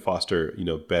allow you to foster,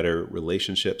 better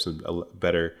relationships and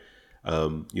better,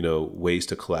 ways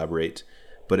to collaborate.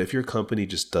 But if your company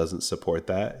just doesn't support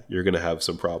that, you're going to have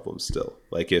some problems still.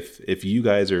 Like if you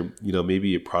guys are, maybe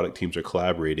your product teams are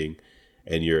collaborating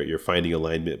and you're finding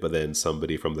alignment, but then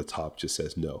somebody from the top just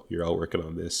says, no, you're all working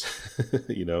on this,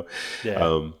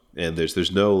 Yeah. And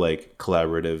there's no like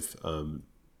collaborative,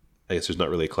 I guess there's not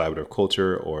really a collaborative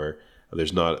culture, or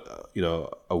there's not,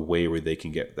 a way where they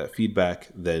can get that feedback,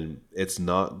 then it's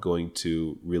not going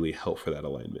to really help for that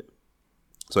alignment.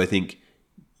 So I think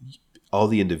all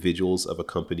the individuals of a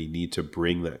company need to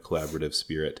bring that collaborative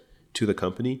spirit to the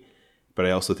company. But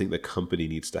I also think the company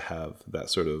needs to have that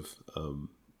sort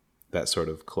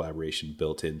of collaboration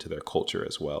built into their culture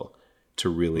as well, to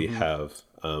really have,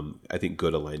 I think,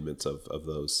 good alignments of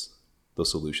those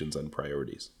solutions and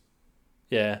priorities.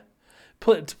 Yeah.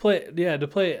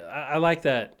 I like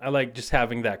that. I like just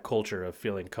having that culture of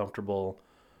feeling comfortable,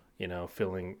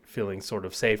 feeling sort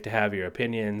of safe to have your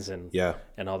opinions and Yeah.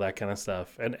 and all that kind of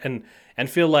stuff. And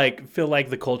feel like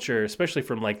the culture, especially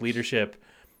from like leadership,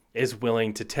 is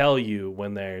willing to tell you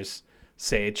when there's,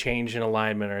 say, a change in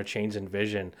alignment or a change in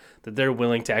vision, that they're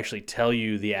willing to actually tell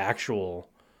you the actual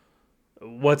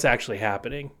what's actually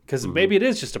happening, because maybe it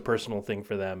is just a personal thing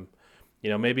for them.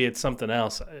 Maybe it's something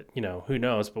else, who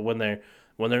knows. But when they're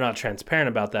not transparent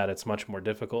about that, it's much more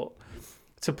difficult.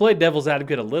 To play devil's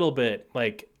advocate a little bit,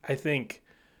 like, I think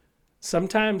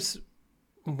sometimes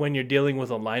when you're dealing with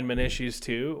alignment issues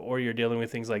too, or you're dealing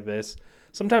with things like this,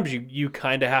 sometimes you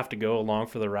kind of have to go along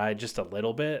for the ride just a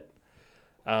little bit.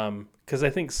 Because I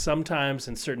think sometimes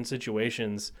in certain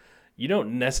situations, you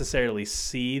don't necessarily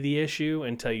see the issue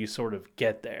until you sort of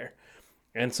get there.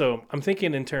 And so I'm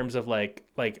thinking in terms of like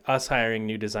us hiring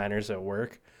new designers at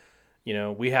work.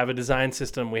 We have a design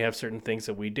system. We have certain things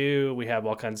that we do. We have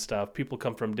all kinds of stuff. People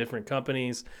come from different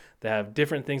companies that have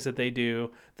different things that they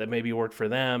do that maybe work for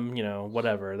them,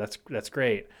 whatever. That's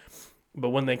great. But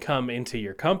when they come into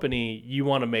your company, you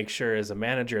want to make sure as a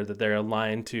manager that they're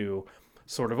aligned to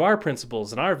sort of our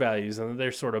principles and our values, and that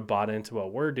they're sort of bought into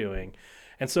what we're doing.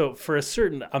 And so for a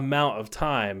certain amount of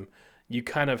time, you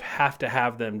kind of have to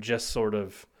have them just sort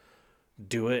of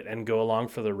do it and go along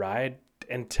for the ride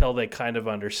until they kind of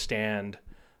understand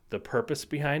the purpose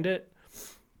behind it.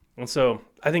 And so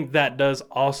I think that does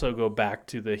also go back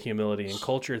to the humility and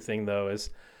culture thing, though, is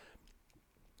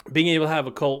being able to have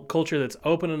a culture that's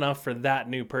open enough for that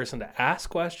new person to ask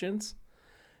questions,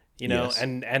 Yes.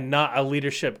 and not a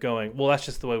leadership going, well, that's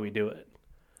just the way we do it.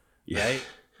 Yeah. Right?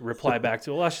 Reply back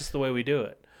to, well, that's just the way we do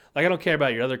it. Like, I don't care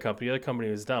about your other company. The other company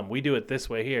was dumb. We do it this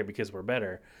way here because we're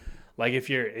better. Like, if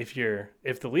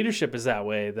the leadership is that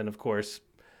way, then of course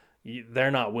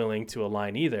they're not willing to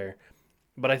align either.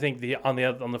 But I think on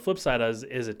the flip side is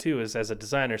as a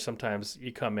designer, sometimes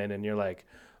you come in and you're like,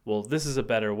 well, this is a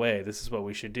better way. This is what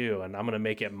we should do, and I'm gonna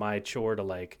make it my chore to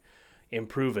like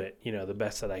improve it, the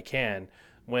best that I can.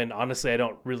 When honestly, I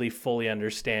don't really fully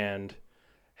understand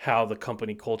how the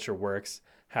company culture works,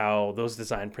 how those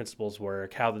design principles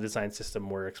work, how the design system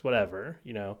works, whatever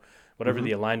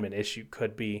the alignment issue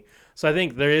could be. So I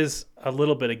think there is a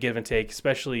little bit of give and take,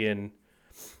 especially in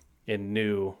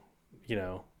new,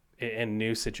 in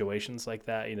new situations like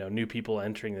that, new people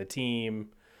entering the team,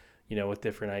 with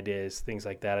different ideas, things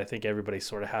like that. I think everybody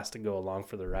sort of has to go along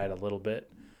for the ride a little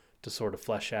bit to sort of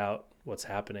flesh out what's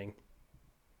happening.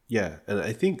 Yeah, and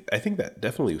I think that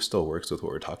definitely still works with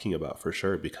what we're talking about for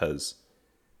sure, because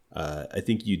I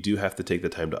think you do have to take the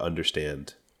time to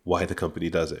understand why the company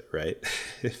does it, right?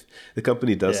 If the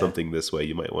company does something this way,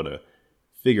 you might want to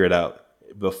figure it out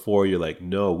before you're like,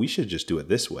 no, we should just do it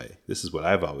this way. This is what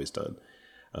I've always done.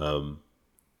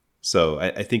 So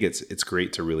I think it's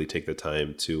great to really take the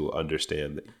time to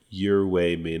understand that your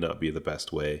way may not be the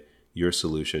best way. Your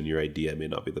solution, your idea may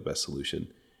not be the best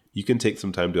solution. You can take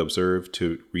some time to observe,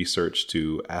 to research,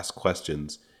 to ask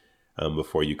questions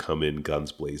before you come in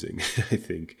guns blazing, I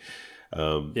think,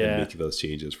 and make those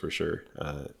changes for sure.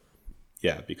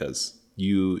 Because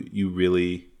you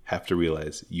really have to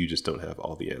realize you just don't have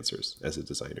all the answers as a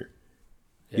designer.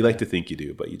 Yeah. You like to think you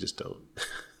do, but you just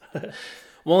don't.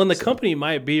 Well, and the company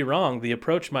might be wrong. The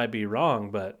approach might be wrong,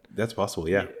 but that's possible.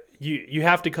 Yeah. You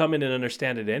have to come in and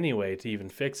understand it anyway to even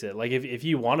fix it. Like if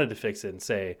you wanted to fix it and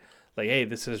say like, hey,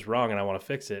 this is wrong and I want to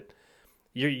fix it,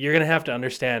 you're going to have to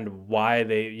understand why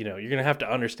you're going to have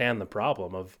to understand the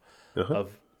problem of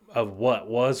what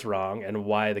was wrong and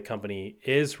why the company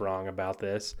is wrong about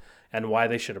this and why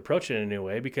they should approach it in a new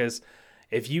way. Because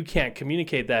if you can't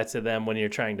communicate that to them when you're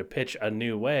trying to pitch a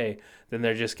new way, then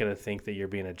they're just going to think that you're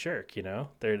being a jerk,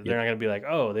 They're not going to be like,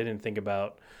 oh, they didn't think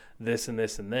about this and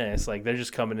this and this. Like they're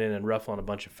just coming in and ruffling a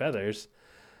bunch of feathers,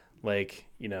 like,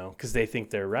 because they think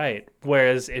they're right.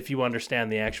 Whereas if you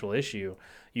understand the actual issue,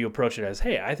 you approach it as,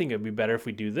 hey, I think it'd be better if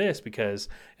we do this because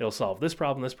it'll solve this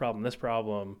problem, this problem, this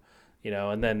problem,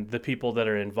 and then the people that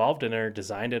are involved in it or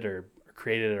designed it or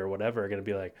created it or whatever are going to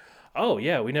be like, oh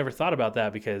yeah, we never thought about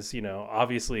that because,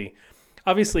 obviously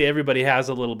everybody has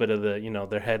a little bit of the,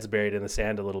 their heads buried in the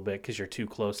sand a little bit because you're too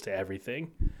close to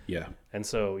everything. Yeah. And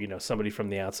so, somebody from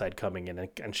the outside coming in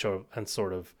and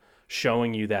sort of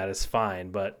showing you that is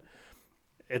fine, but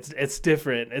it's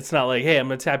different. It's not like, hey, I'm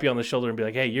going to tap you on the shoulder and be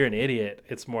like, hey, you're an idiot.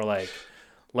 It's more like,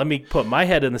 let me put my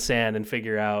head in the sand and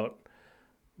figure out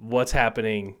what's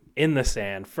happening in the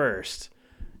sand first.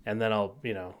 And then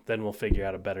then we'll figure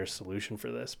out a better solution for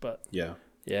this. But yeah,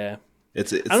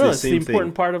 it's I don't know. It's the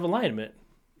important part of alignment.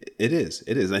 It is.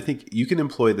 I think you can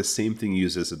employ the same thing you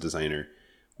use as a designer.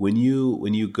 When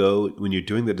you're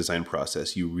doing the design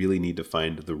process, you really need to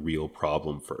find the real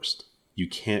problem first. You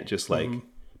can't just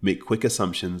make quick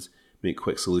assumptions, make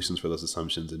quick solutions for those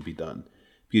assumptions and be done,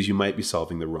 because you might be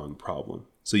solving the wrong problem.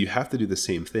 So you have to do the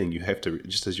same thing. You have to,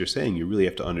 just as you're saying, you really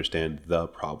have to understand the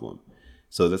problem.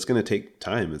 So that's going to take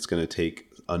time. It's going to take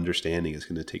understanding. It's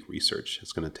going to take research.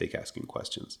 It's going to take asking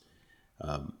questions.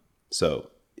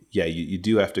 You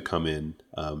do have to come in,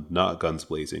 not guns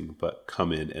blazing, but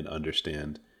come in and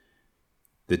understand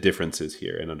the differences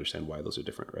here and understand why those are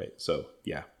different, right? So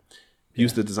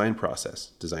use the design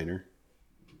process, designer.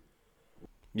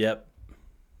 Yep.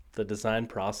 The design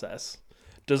process.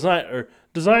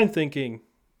 Design thinking,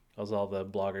 as all the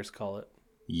bloggers call it.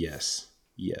 Yes.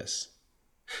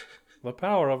 The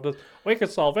power of we can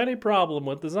solve any problem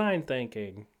with design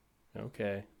thinking.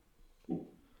 Okay.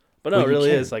 But no, it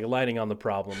really is like aligning on the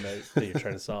problem that you're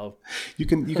trying to solve. You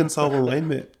can solve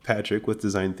alignment, Patrick, with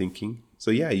design thinking.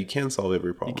 So you can solve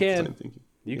every problem with design thinking.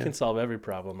 You can solve every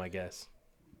problem, I guess.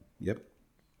 Yep.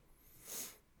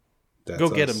 Go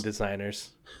get them,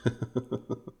 designers.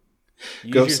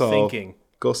 Use your thinking.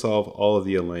 Go solve all of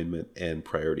the alignment and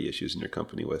priority issues in your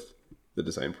company with the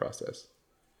design process.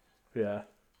 Yeah.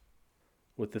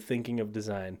 With the thinking of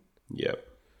design. Yep.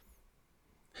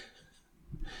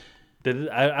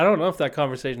 I don't know if that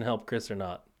conversation helped Chris or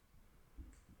not.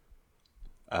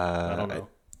 I don't know.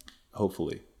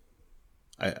 Hopefully.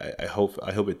 I hope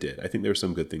it did. I think there were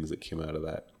some good things that came out of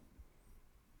that.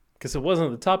 Because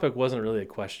the topic wasn't really a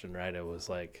question, right? It was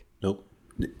like, nope.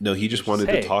 No, he just wanted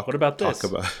to talk. What about this?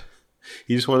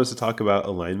 He just wanted us to talk about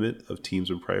alignment of teams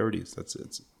and priorities. That's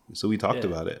it. So we talked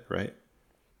about it, right?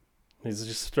 He's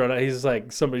just throwing out. He's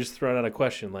like somebody just throwing out a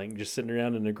question, like just sitting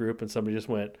around in a group, and somebody just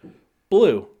went,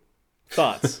 "Blue,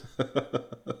 thoughts."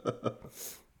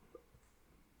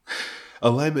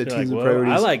 Alignment, teams, and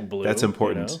priorities. I like blue. That's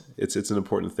important. It's an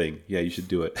important thing. Yeah, you should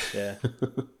do it. Yeah.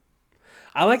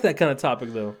 I like that kind of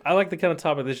topic, though. I like the kind of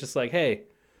topic that's just like, hey,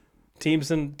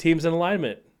 teams in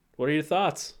alignment. What are your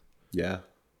thoughts? Yeah.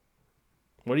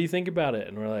 What do you think about it?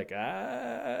 And we're like,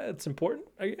 it's important,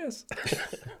 I guess.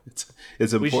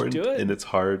 it's important and it's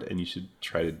hard, and you should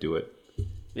try to do it.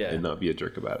 Yeah. And not be a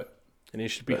jerk about it. And you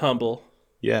should be humble.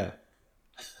 Yeah.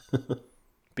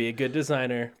 Be a good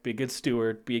designer, be a good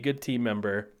steward, be a good team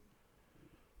member.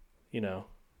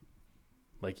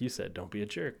 Like you said, don't be a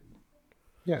jerk.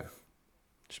 Yeah.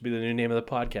 Should be the new name of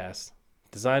the podcast.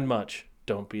 Design much,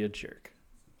 don't be a jerk.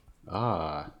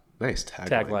 Ah, nice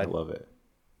tagline. I Tagline. love it.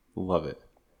 Love it.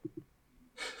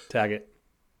 Tag it.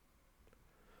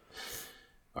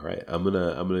 All right, I'm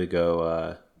gonna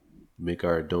go make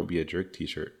our "Don't Be a Jerk"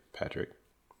 T-shirt, Patrick.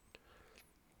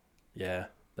 Yeah,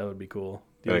 that would be cool.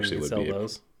 That Do you think actually we would could be sell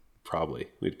those? Probably.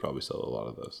 We'd probably sell a lot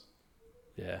of those.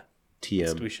 Yeah.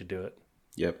 TM. We should do it.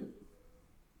 Yep.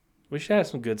 We should have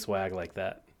some good swag like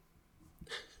that.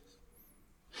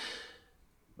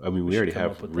 I mean, we should already come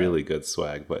have up with really good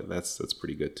swag, but that's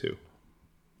pretty good too.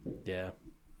 Yeah.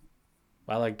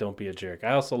 I like Don't Be a Jerk.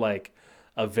 I also like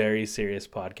A Very Serious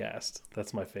Podcast.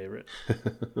 That's my favorite.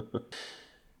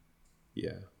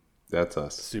 Yeah, that's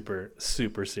us. Super,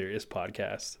 super serious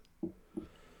podcast.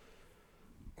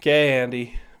 Okay,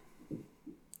 Andy.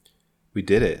 We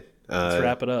did it. Let's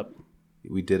wrap it up.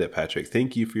 We did it, Patrick.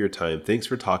 Thank you for your time. Thanks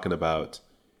for talking about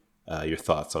your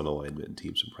thoughts on alignment and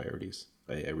teams and priorities.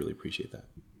 I really appreciate that.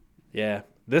 Yeah.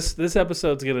 This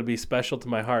episode's going to be special to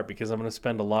my heart because I'm going to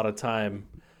spend a lot of time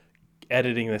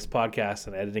editing this podcast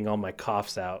and editing all my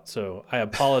coughs out. So I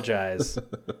apologize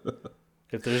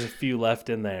if there's a few left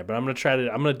in there, but I'm going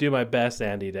to do my best,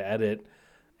 Andy, to edit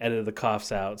the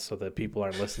coughs out so that people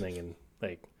aren't listening and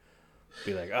like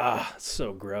be like, it's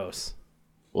so gross.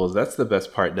 Well, that's the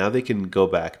best part. Now they can go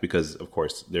back because, of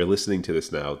course, they're listening to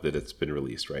this now that it's been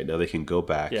released, right? Now they can go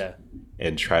back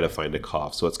and try to find a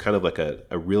cough. So it's kind of like a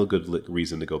real good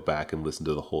reason to go back and listen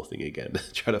to the whole thing again.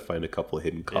 Try to find a couple of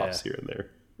hidden coughs here and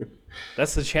there.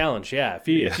 That's the challenge. Yeah.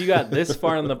 If you got this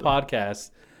far in the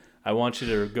podcast, I want you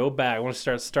to go back. I want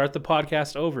to start the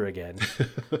podcast over again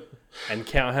and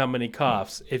count how many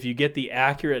coughs. If you get the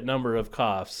accurate number of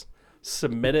coughs,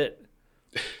 submit it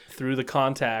through the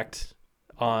contact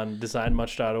on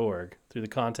designmuch.org through the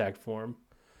contact form.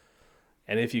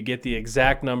 And if you get the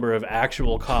exact number of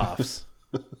actual coughs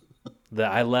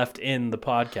that I left in the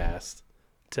podcast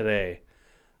today,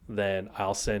 then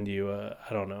I'll send you a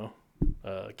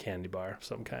candy bar of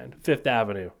some kind. Fifth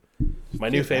Avenue. My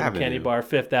new favorite candy bar,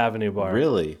 Fifth Avenue bar.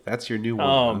 Really? That's your new one?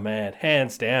 Oh, man.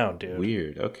 Hands down, dude.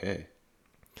 Weird. Okay.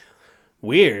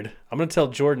 Weird? I'm going to tell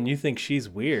Jordan you think she's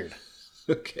weird.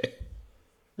 Okay.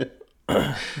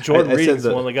 Jordan Reed's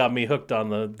the one that got me hooked on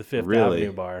the Fifth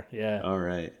Avenue bar. Yeah. All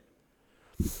right.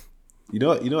 You know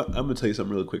what? I'm going to tell you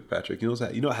something really quick, Patrick. You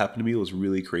know what happened to me? It was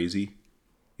really crazy.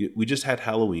 We just had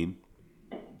Halloween,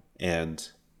 and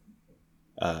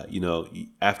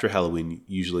after Halloween,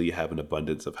 usually you have an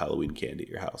abundance of Halloween candy at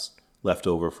your house, left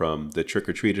over from the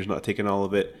trick-or-treaters not taking all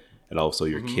of it, and also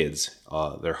your kids,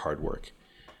 their hard work.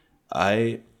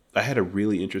 I had a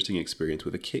really interesting experience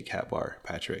with a Kit Kat bar,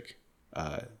 Patrick,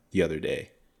 the other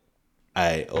day.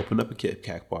 I opened up a Kit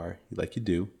Kat bar, like you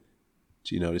do,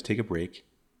 to take a break,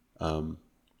 and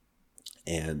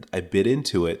I bit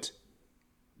into it,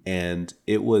 and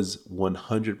it was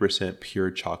 100%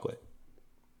 pure chocolate.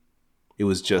 It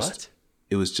was just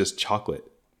chocolate.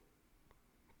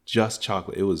 Just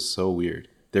chocolate. It was so weird.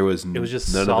 There was it was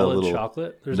just none solid of the little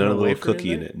chocolate. There's none no of the little wafer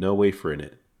cookie in it. No wafer in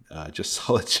it. Just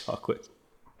solid chocolate.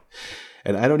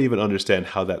 And I don't even understand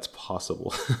how that's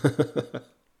possible.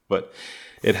 But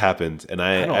it happened, and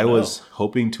I was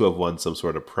hoping to have won some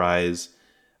sort of prize.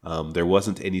 There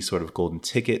wasn't any sort of golden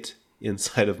ticket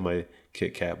inside of my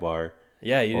Kit Kat bar.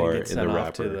 Yeah, you didn't get sent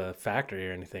off to the factory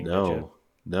or anything, did you?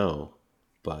 No.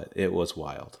 But it was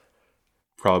wild.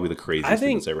 Probably the craziest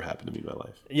thing that's ever happened to me in my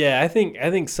life. Yeah, I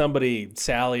think somebody,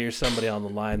 Sally or somebody on the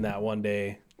line that one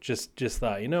day just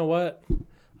thought, you know what?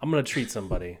 I'm going to treat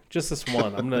somebody. Just this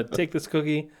one. I'm going to take this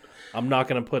cookie. I'm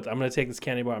going to take this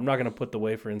candy bar. I'm not going to put the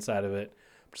wafer inside of it.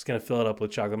 I'm just going to fill it up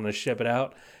with chocolate. I'm going to ship it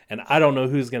out. And I don't know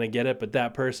who's going to get it, but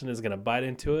that person is going to bite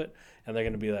into it. And they're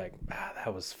going to be like,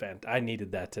 that was fantastic. I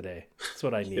needed that today. That's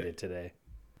what I needed today.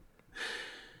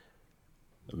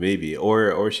 Maybe.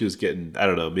 Or she was getting, I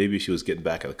don't know, maybe she was getting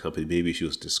back at the company. Maybe she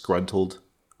was disgruntled,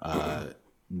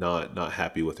 not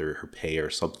happy with her pay or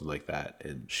something like that.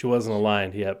 And she wasn't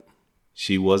aligned. Yep.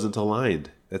 She wasn't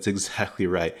aligned. That's exactly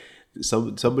right.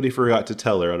 Somebody forgot to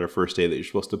tell her on her first day that you're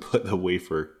supposed to put the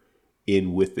wafer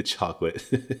in with the chocolate.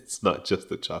 It's not just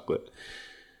the chocolate.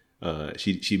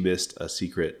 She missed a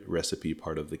secret recipe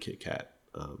part of the Kit Kat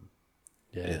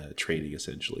training,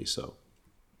 essentially. So,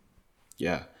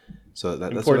 yeah. So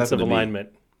that's importance of alignment.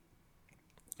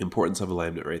 Importance of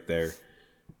alignment, right there.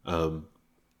 But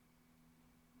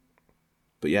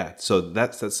yeah, so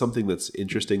that's something that's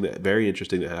interesting, very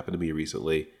interesting that happened to me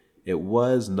recently. It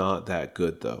was not that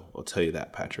good, though. I'll tell you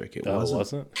that, Patrick. It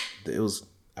wasn't. It was.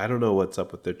 I don't know what's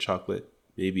up with their chocolate.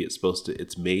 Maybe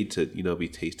it's made to be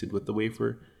tasted with the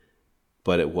wafer,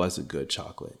 but it wasn't good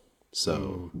chocolate.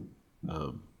 So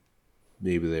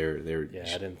Maybe they're Yeah,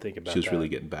 I didn't think about she was that. really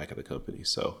getting back at the company,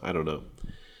 so I don't know.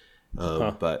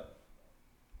 Huh. But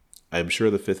I'm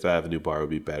sure the Fifth Avenue bar would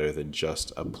be better than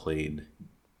just a plain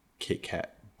Kit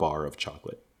Kat bar of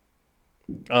chocolate.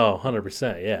 Oh,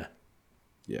 100%. Yeah.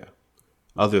 Yeah.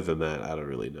 Other than that, I don't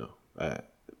really know.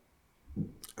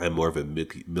 I'm more of a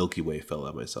Milky Way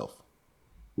fella myself.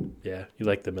 Yeah. You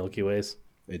like the Milky Ways?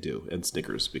 I do, and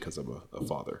Snickers because I'm a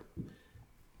father.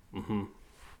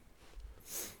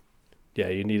 Yeah,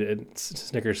 you need it.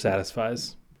 Snickers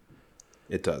satisfies.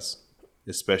 It does,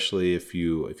 especially if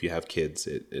you have kids.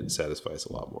 It satisfies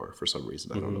a lot more for some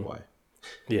reason. I don't know why.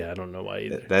 Yeah, I don't know why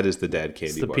either. That is the dad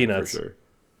candy the bar peanuts. for sure.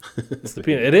 It's the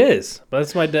peanut. It is, but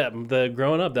that's my dad. The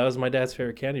growing up, that was my dad's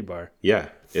favorite candy bar, Yeah,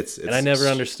 it's and I never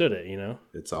understood it. You know,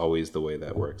 It's always the way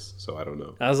that works. So I don't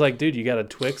know. I was like, dude, you got a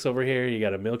Twix over here, you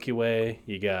got a Milky Way,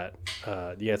 you got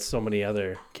so many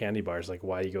other candy bars. Like,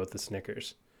 why you go with the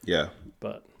Snickers? Yeah,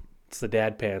 But it's the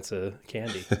dad pants of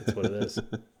candy. That's what it is.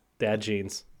 Dad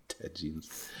jeans. dad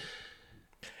jeans.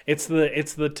 It's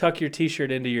the tuck your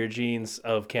T-shirt into your jeans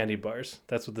of candy bars.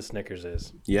 That's what the Snickers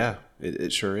is. Yeah,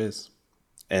 it sure is.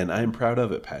 And I'm proud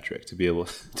of it, Patrick, to be able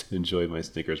to enjoy my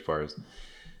Snickers bars.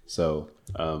 So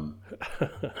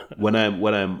when I'm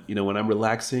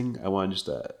relaxing, I want just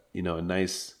a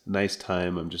nice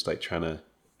time. I'm just like trying to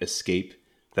escape.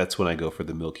 That's when I go for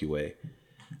the Milky Way.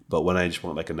 But when I just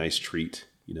want like a nice treat,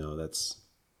 that's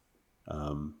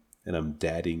and I'm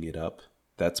dadding it up.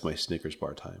 That's my Snickers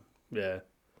bar time. Yeah.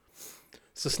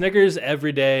 So Snickers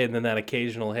every day, and then that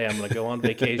occasional, hey, I'm gonna go on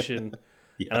vacation,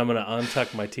 and I'm gonna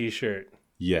untuck my T-shirt.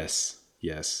 Yes,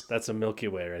 That's a Milky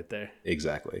Way right there.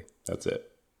 exactly. That's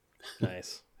it.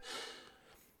 Nice.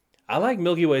 I like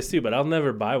Milky Ways too, but I'll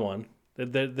never buy one. They're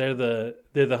the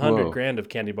Whoa. $100,000 of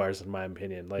candy bars in my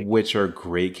opinion. Like, Which are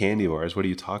great candy bars. What are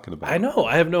you talking about? I know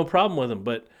I have no problem with them,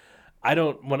 but I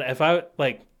don't if I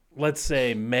like, let's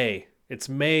say May. It's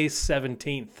May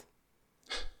 17th,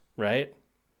 right?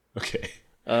 Okay.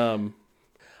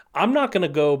 I'm not gonna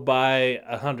go buy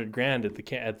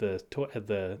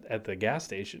 $100,000 at the gas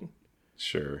station.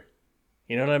 Sure.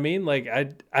 You know what I mean? Like I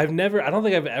don't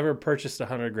think I've ever purchased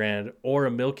 $100,000 or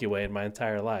a Milky Way in my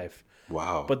entire life.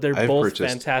 Wow. But they're both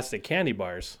fantastic candy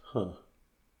bars.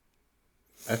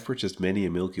 I've purchased many a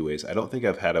Milky Ways. I don't think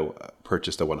I've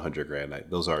purchased a 100 grand.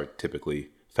 Those are typically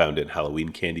found in Halloween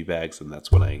candy bags, and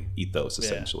that's when I eat those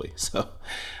essentially. So,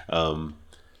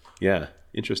 yeah,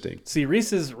 interesting. See,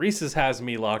 Reese's has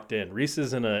me locked in.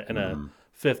 Reese's in a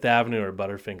Fifth Avenue or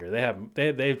Butterfinger.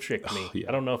 They've tricked me. Yeah.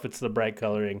 I don't know if it's the bright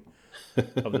coloring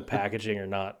of the packaging or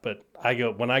not, but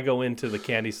when I go into the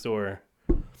candy store,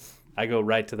 I go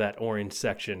right to that orange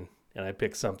section and I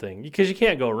pick something because you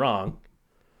can't go wrong.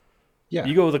 Yeah.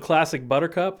 You go with a classic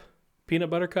buttercup, peanut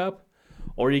butter cup,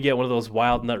 or you get one of those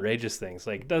wild nutrageous things.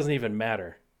 Like, it doesn't even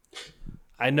matter.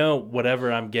 I know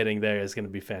whatever I'm getting there is going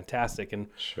to be fantastic. And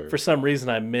Sure. for some reason,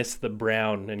 I miss the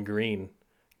brown and green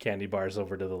candy bars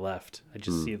over to the left. I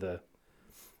just see the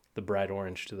bright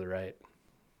orange to the right.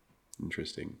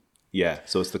 Interesting. Yeah.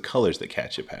 So it's the colors that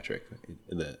catch you, Patrick.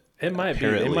 It might be.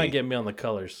 They might get me on the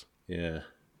colors. Yeah.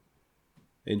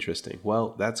 Interesting.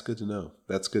 Well, that's good to know.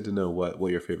 That's good to know what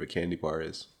your favorite candy bar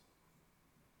is.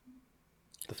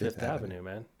 The Fifth Avenue,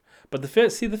 man. But the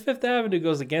Fifth Avenue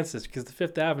goes against this because the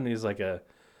Fifth Avenue is like a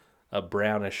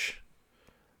brownish,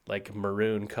 like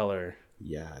maroon color.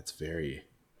 Yeah, it's very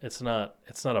It's not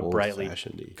a brightly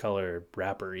old-fashioned-y. color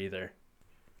wrapper either.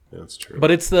 That's true. But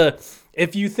it's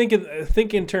if you think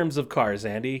in terms of cars,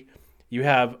 Andy, you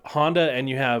have Honda and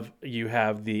you have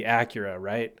the Acura,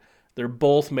 right? They're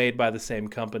both made by the same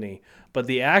company, but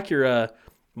the Acura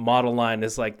model line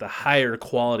is like the higher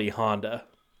quality Honda,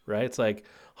 right? It's like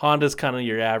Honda's kind of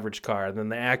your average car, and then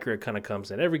the Acura kind of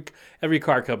comes in. Every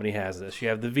car company has this. You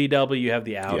have the VW, you have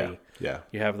the Audi. Yeah.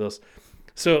 You have those.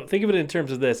 So think of it in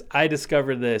terms of this. I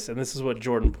discovered this, and this is what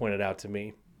Jordan pointed out to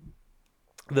me.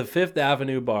 The Fifth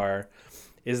Avenue bar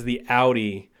is the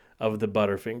Audi of the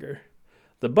Butterfinger.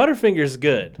 The Butterfinger's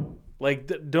good. Like,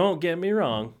 don't get me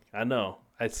wrong. I know.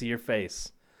 I see your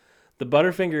face. The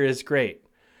Butterfinger is great.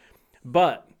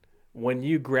 But when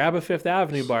you grab a Fifth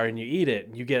Avenue bar and you eat it,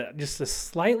 you get just a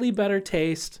slightly better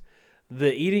taste.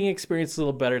 The eating experience is a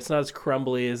little better. It's not as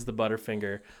crumbly as the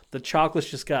Butterfinger. The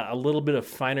chocolate's just got a little bit of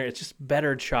finer. It's just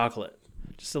better chocolate.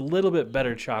 Just a little bit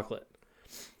better chocolate.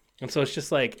 And so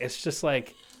it's like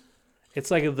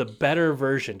the better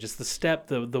version, just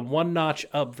the one notch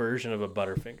up version of a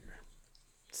Butterfinger.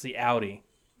 It's the Audi.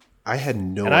 I had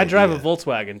no idea. And I drive a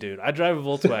Volkswagen, dude. I drive a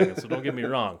Volkswagen, so don't get me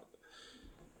wrong.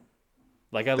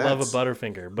 Like, I love a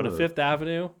Butterfinger, but a Fifth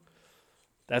Avenue,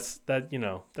 that's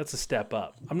a step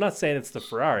up. I'm not saying it's the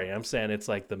Ferrari. I'm saying it's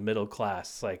like the middle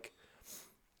class. Like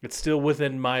it's still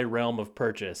within my realm of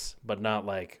purchase, but not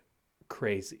like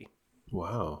crazy.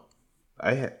 Wow.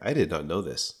 I did not know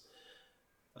this.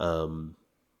 How long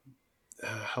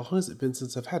has it been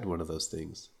since I've had one of those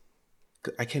things?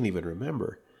 I can't even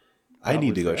remember. I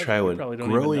need to go try one.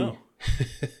 Growing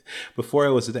before I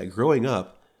was a dad, growing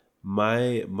up,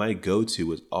 my go-to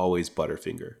was always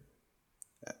Butterfinger.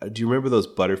 Do you remember those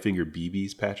Butterfinger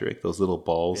BBs, Patrick? Those little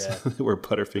balls that were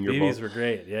Butterfinger balls. BBs were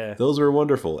great, yeah. Those were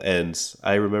wonderful, and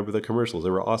I remember the commercials.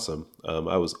 They were awesome.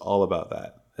 I was all about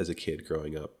that as a kid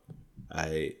growing up.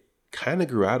 I kind of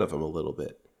grew out of them a little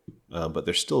bit, but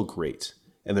they're still great,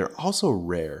 and they're also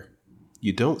rare.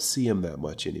 You don't see them that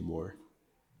much anymore,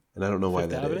 and I don't know why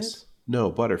that is.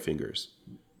 No, Butterfingers.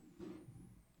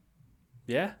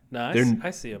 Yeah, no,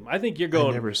 I see them. I think you're going.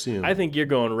 I never see them. I think you're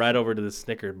going right over to the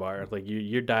Snicker bar. Like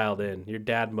you're dialed in. You're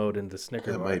dad mode into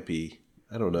Snicker bar. That might be.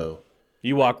 I don't know.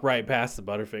 You walk right past the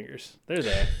Butterfingers. They're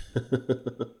there.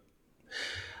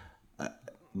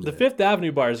 The Fifth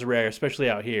Avenue bar is rare, especially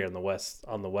out here in the west,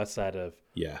 on the west side of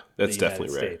that's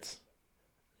definitely rare. States.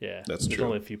 Yeah, that's there's true.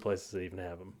 only a few places that even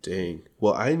have them. Dang.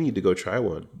 Well, I need to go try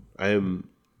one.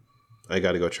 I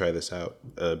got to go try this out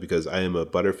because I am a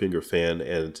Butterfinger fan,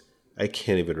 and I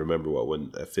can't even remember what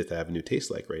one Fifth Avenue tastes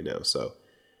like right now. So,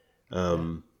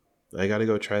 I got to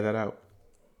go try that out.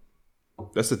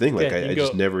 That's the thing. Like I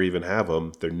just never even have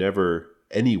them. They're never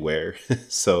anywhere.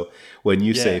 So when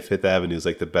you say Fifth Avenue is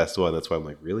like the best one, that's why I'm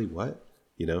like, really? What?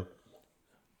 You know?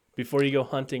 Before you go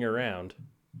hunting around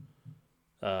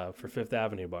for Fifth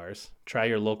Avenue bars, try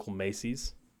your local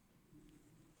Macy's.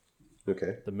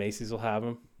 Okay. The Macy's will have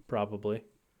them probably.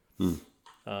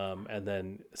 And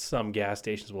then some gas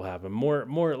stations will have them.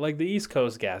 More like the East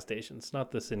Coast gas stations,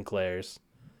 not the Sinclairs,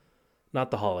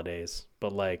 not the Holidays,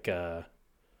 but like I'm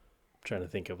trying to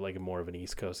think of like more of an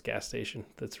East Coast gas station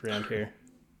that's around here.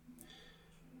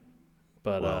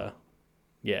 But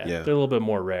they're a little bit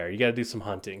more rare. You got to do some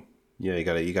hunting. Yeah, you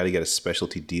got to get a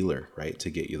specialty dealer, right, to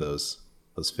get you those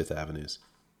Fifth Avenues.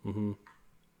 Mm-hmm.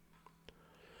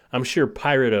 I'm sure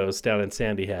Pyrotos down in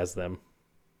Sandy has them.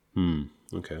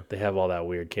 Okay. They have all that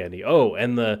weird candy. Oh,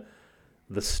 and the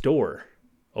store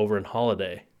over in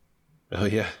Holiday. Oh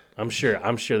yeah. I'm sure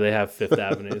they have Fifth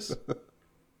Avenues.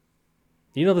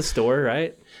 You know the store,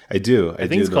 right? I do. I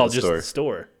think it's called just the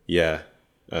store. Yeah.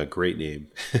 Great name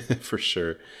for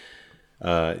sure.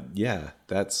 Yeah,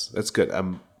 that's good.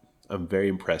 I'm very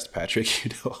impressed, Patrick.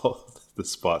 You know all the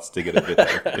spots to get a Fifth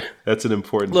Avenue. That's an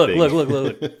important thing.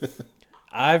 Look.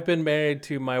 I've been married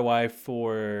to my wife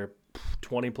for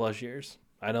 20 plus years.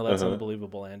 I know that's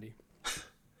unbelievable, Andy.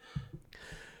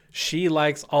 She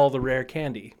likes all the rare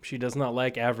candy. She does not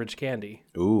like average candy.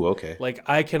 Ooh, okay. Like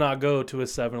I cannot go to a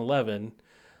 7-Eleven,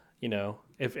 you know,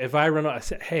 if I run out, I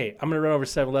say, hey, I'm going to run over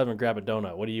 7-Eleven and grab a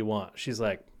donut. What do you want? She's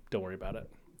like, don't worry about it.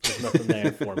 There's nothing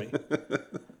there for me.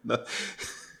 No.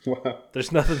 Wow.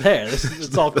 There's nothing there.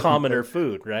 It's all commoner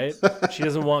food, right? She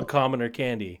doesn't want commoner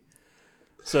candy.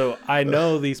 So I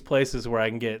know these places where I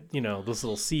can get, you know, those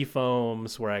little sea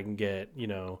foams, where I can get, you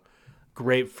know,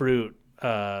 grapefruit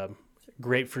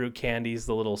candies,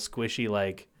 the little squishy,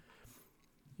 like,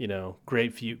 you know,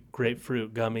 grapefruit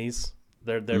gummies.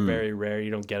 They're very rare. You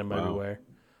don't get them everywhere.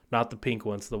 Not the pink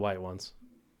ones, the white ones.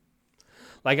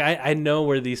 Like I know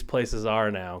where these places are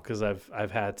now because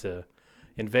I've had to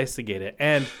investigate it.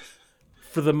 And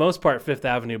for the most part, Fifth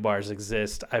Avenue bars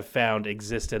I've found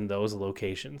exist in those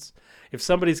locations. If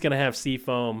somebody's going to have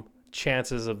Seafoam,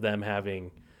 chances of them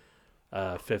having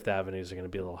Fifth Avenues are going to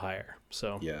be a little higher.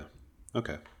 So yeah.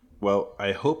 Okay. Well,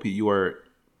 I hope you are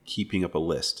keeping up a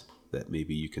list that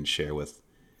maybe you can share with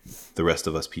the rest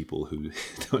of us people who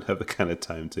don't have the kind of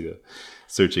time to go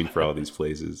searching for all these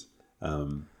places.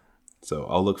 So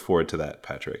I'll look forward to that,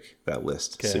 Patrick, that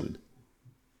list soon.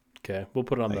 Okay. We'll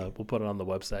put it on the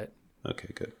website. Okay,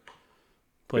 good.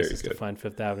 Places to find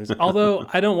Fifth Avenues. Although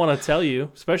I don't want to tell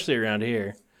you, especially around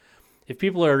here, if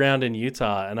people are around in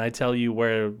Utah and I tell you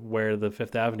where the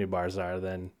Fifth Avenue bars are,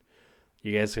 then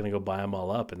you guys are gonna go buy them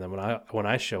all up, and then when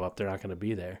I show up, they're not gonna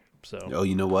be there. So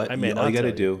you know what? I may all you got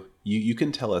to do, you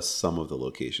can tell us some of the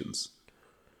locations.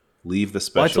 Leave the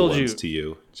special ones to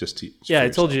you. I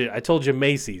told you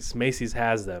Macy's. Macy's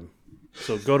has them.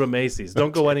 So go to Macy's.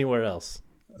 Don't go anywhere else.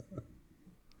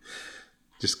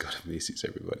 Just go to Macy's,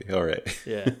 everybody. All right.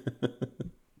 Yeah.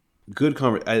 Good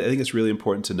conversation. I think it's really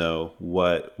important to know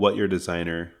what your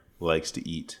designer likes to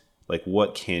eat. Like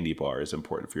what candy bar is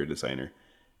important for your designer.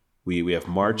 We have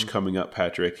March coming up,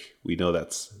 Patrick. We know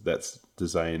that's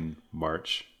Design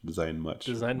March. Design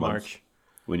March.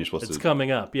 when you're supposed It's to.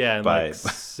 coming up, yeah, in buy- like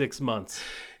 6 months.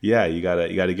 Yeah, you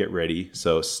gotta get ready.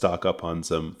 So stock up on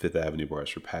some Fifth Avenue bars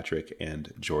for Patrick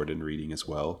and Jordan reading as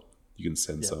well. You can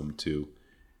send some to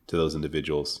those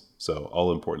individuals. So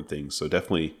all important things. So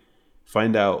definitely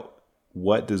find out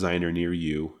what designer near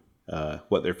you,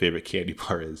 what their favorite candy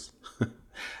bar is.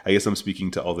 I guess I'm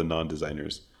speaking to all the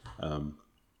non-designers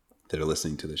that are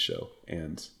listening to this show,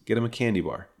 and get them a candy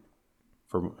bar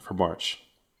for March.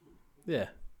 Yeah.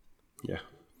 Yeah.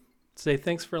 Say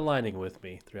thanks for aligning with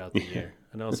me throughout the year.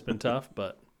 I know it's been tough,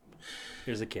 but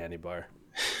here's a candy bar.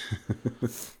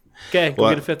 Okay, go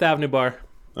get a Fifth Avenue bar.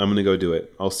 I'm going to go do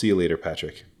it. I'll see you later,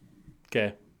 Patrick.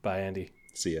 Okay, bye, Andy.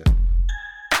 See ya.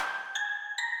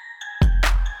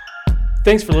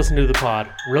 Thanks for listening to the pod.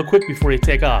 Real quick before you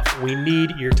take off, we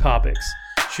need your topics.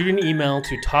 Shoot an email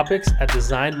to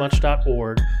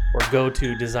topics@designmuch.org or go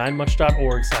to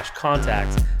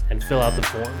designmuch.org/contact and fill out the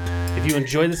form. If you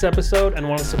enjoyed this episode and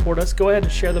want to support us, go ahead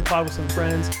and share the pod with some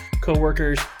friends,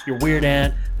 coworkers, your weird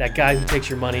aunt, that guy who takes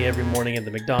your money every morning at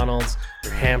the McDonald's,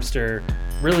 your hamster,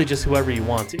 really just whoever you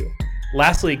want to.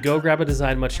 Lastly, go grab a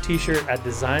Design Much t-shirt at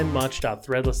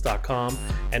designmuch.threadless.com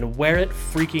and wear it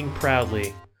freaking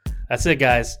proudly. That's it,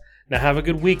 guys. Now have a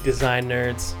good week, design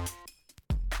nerds.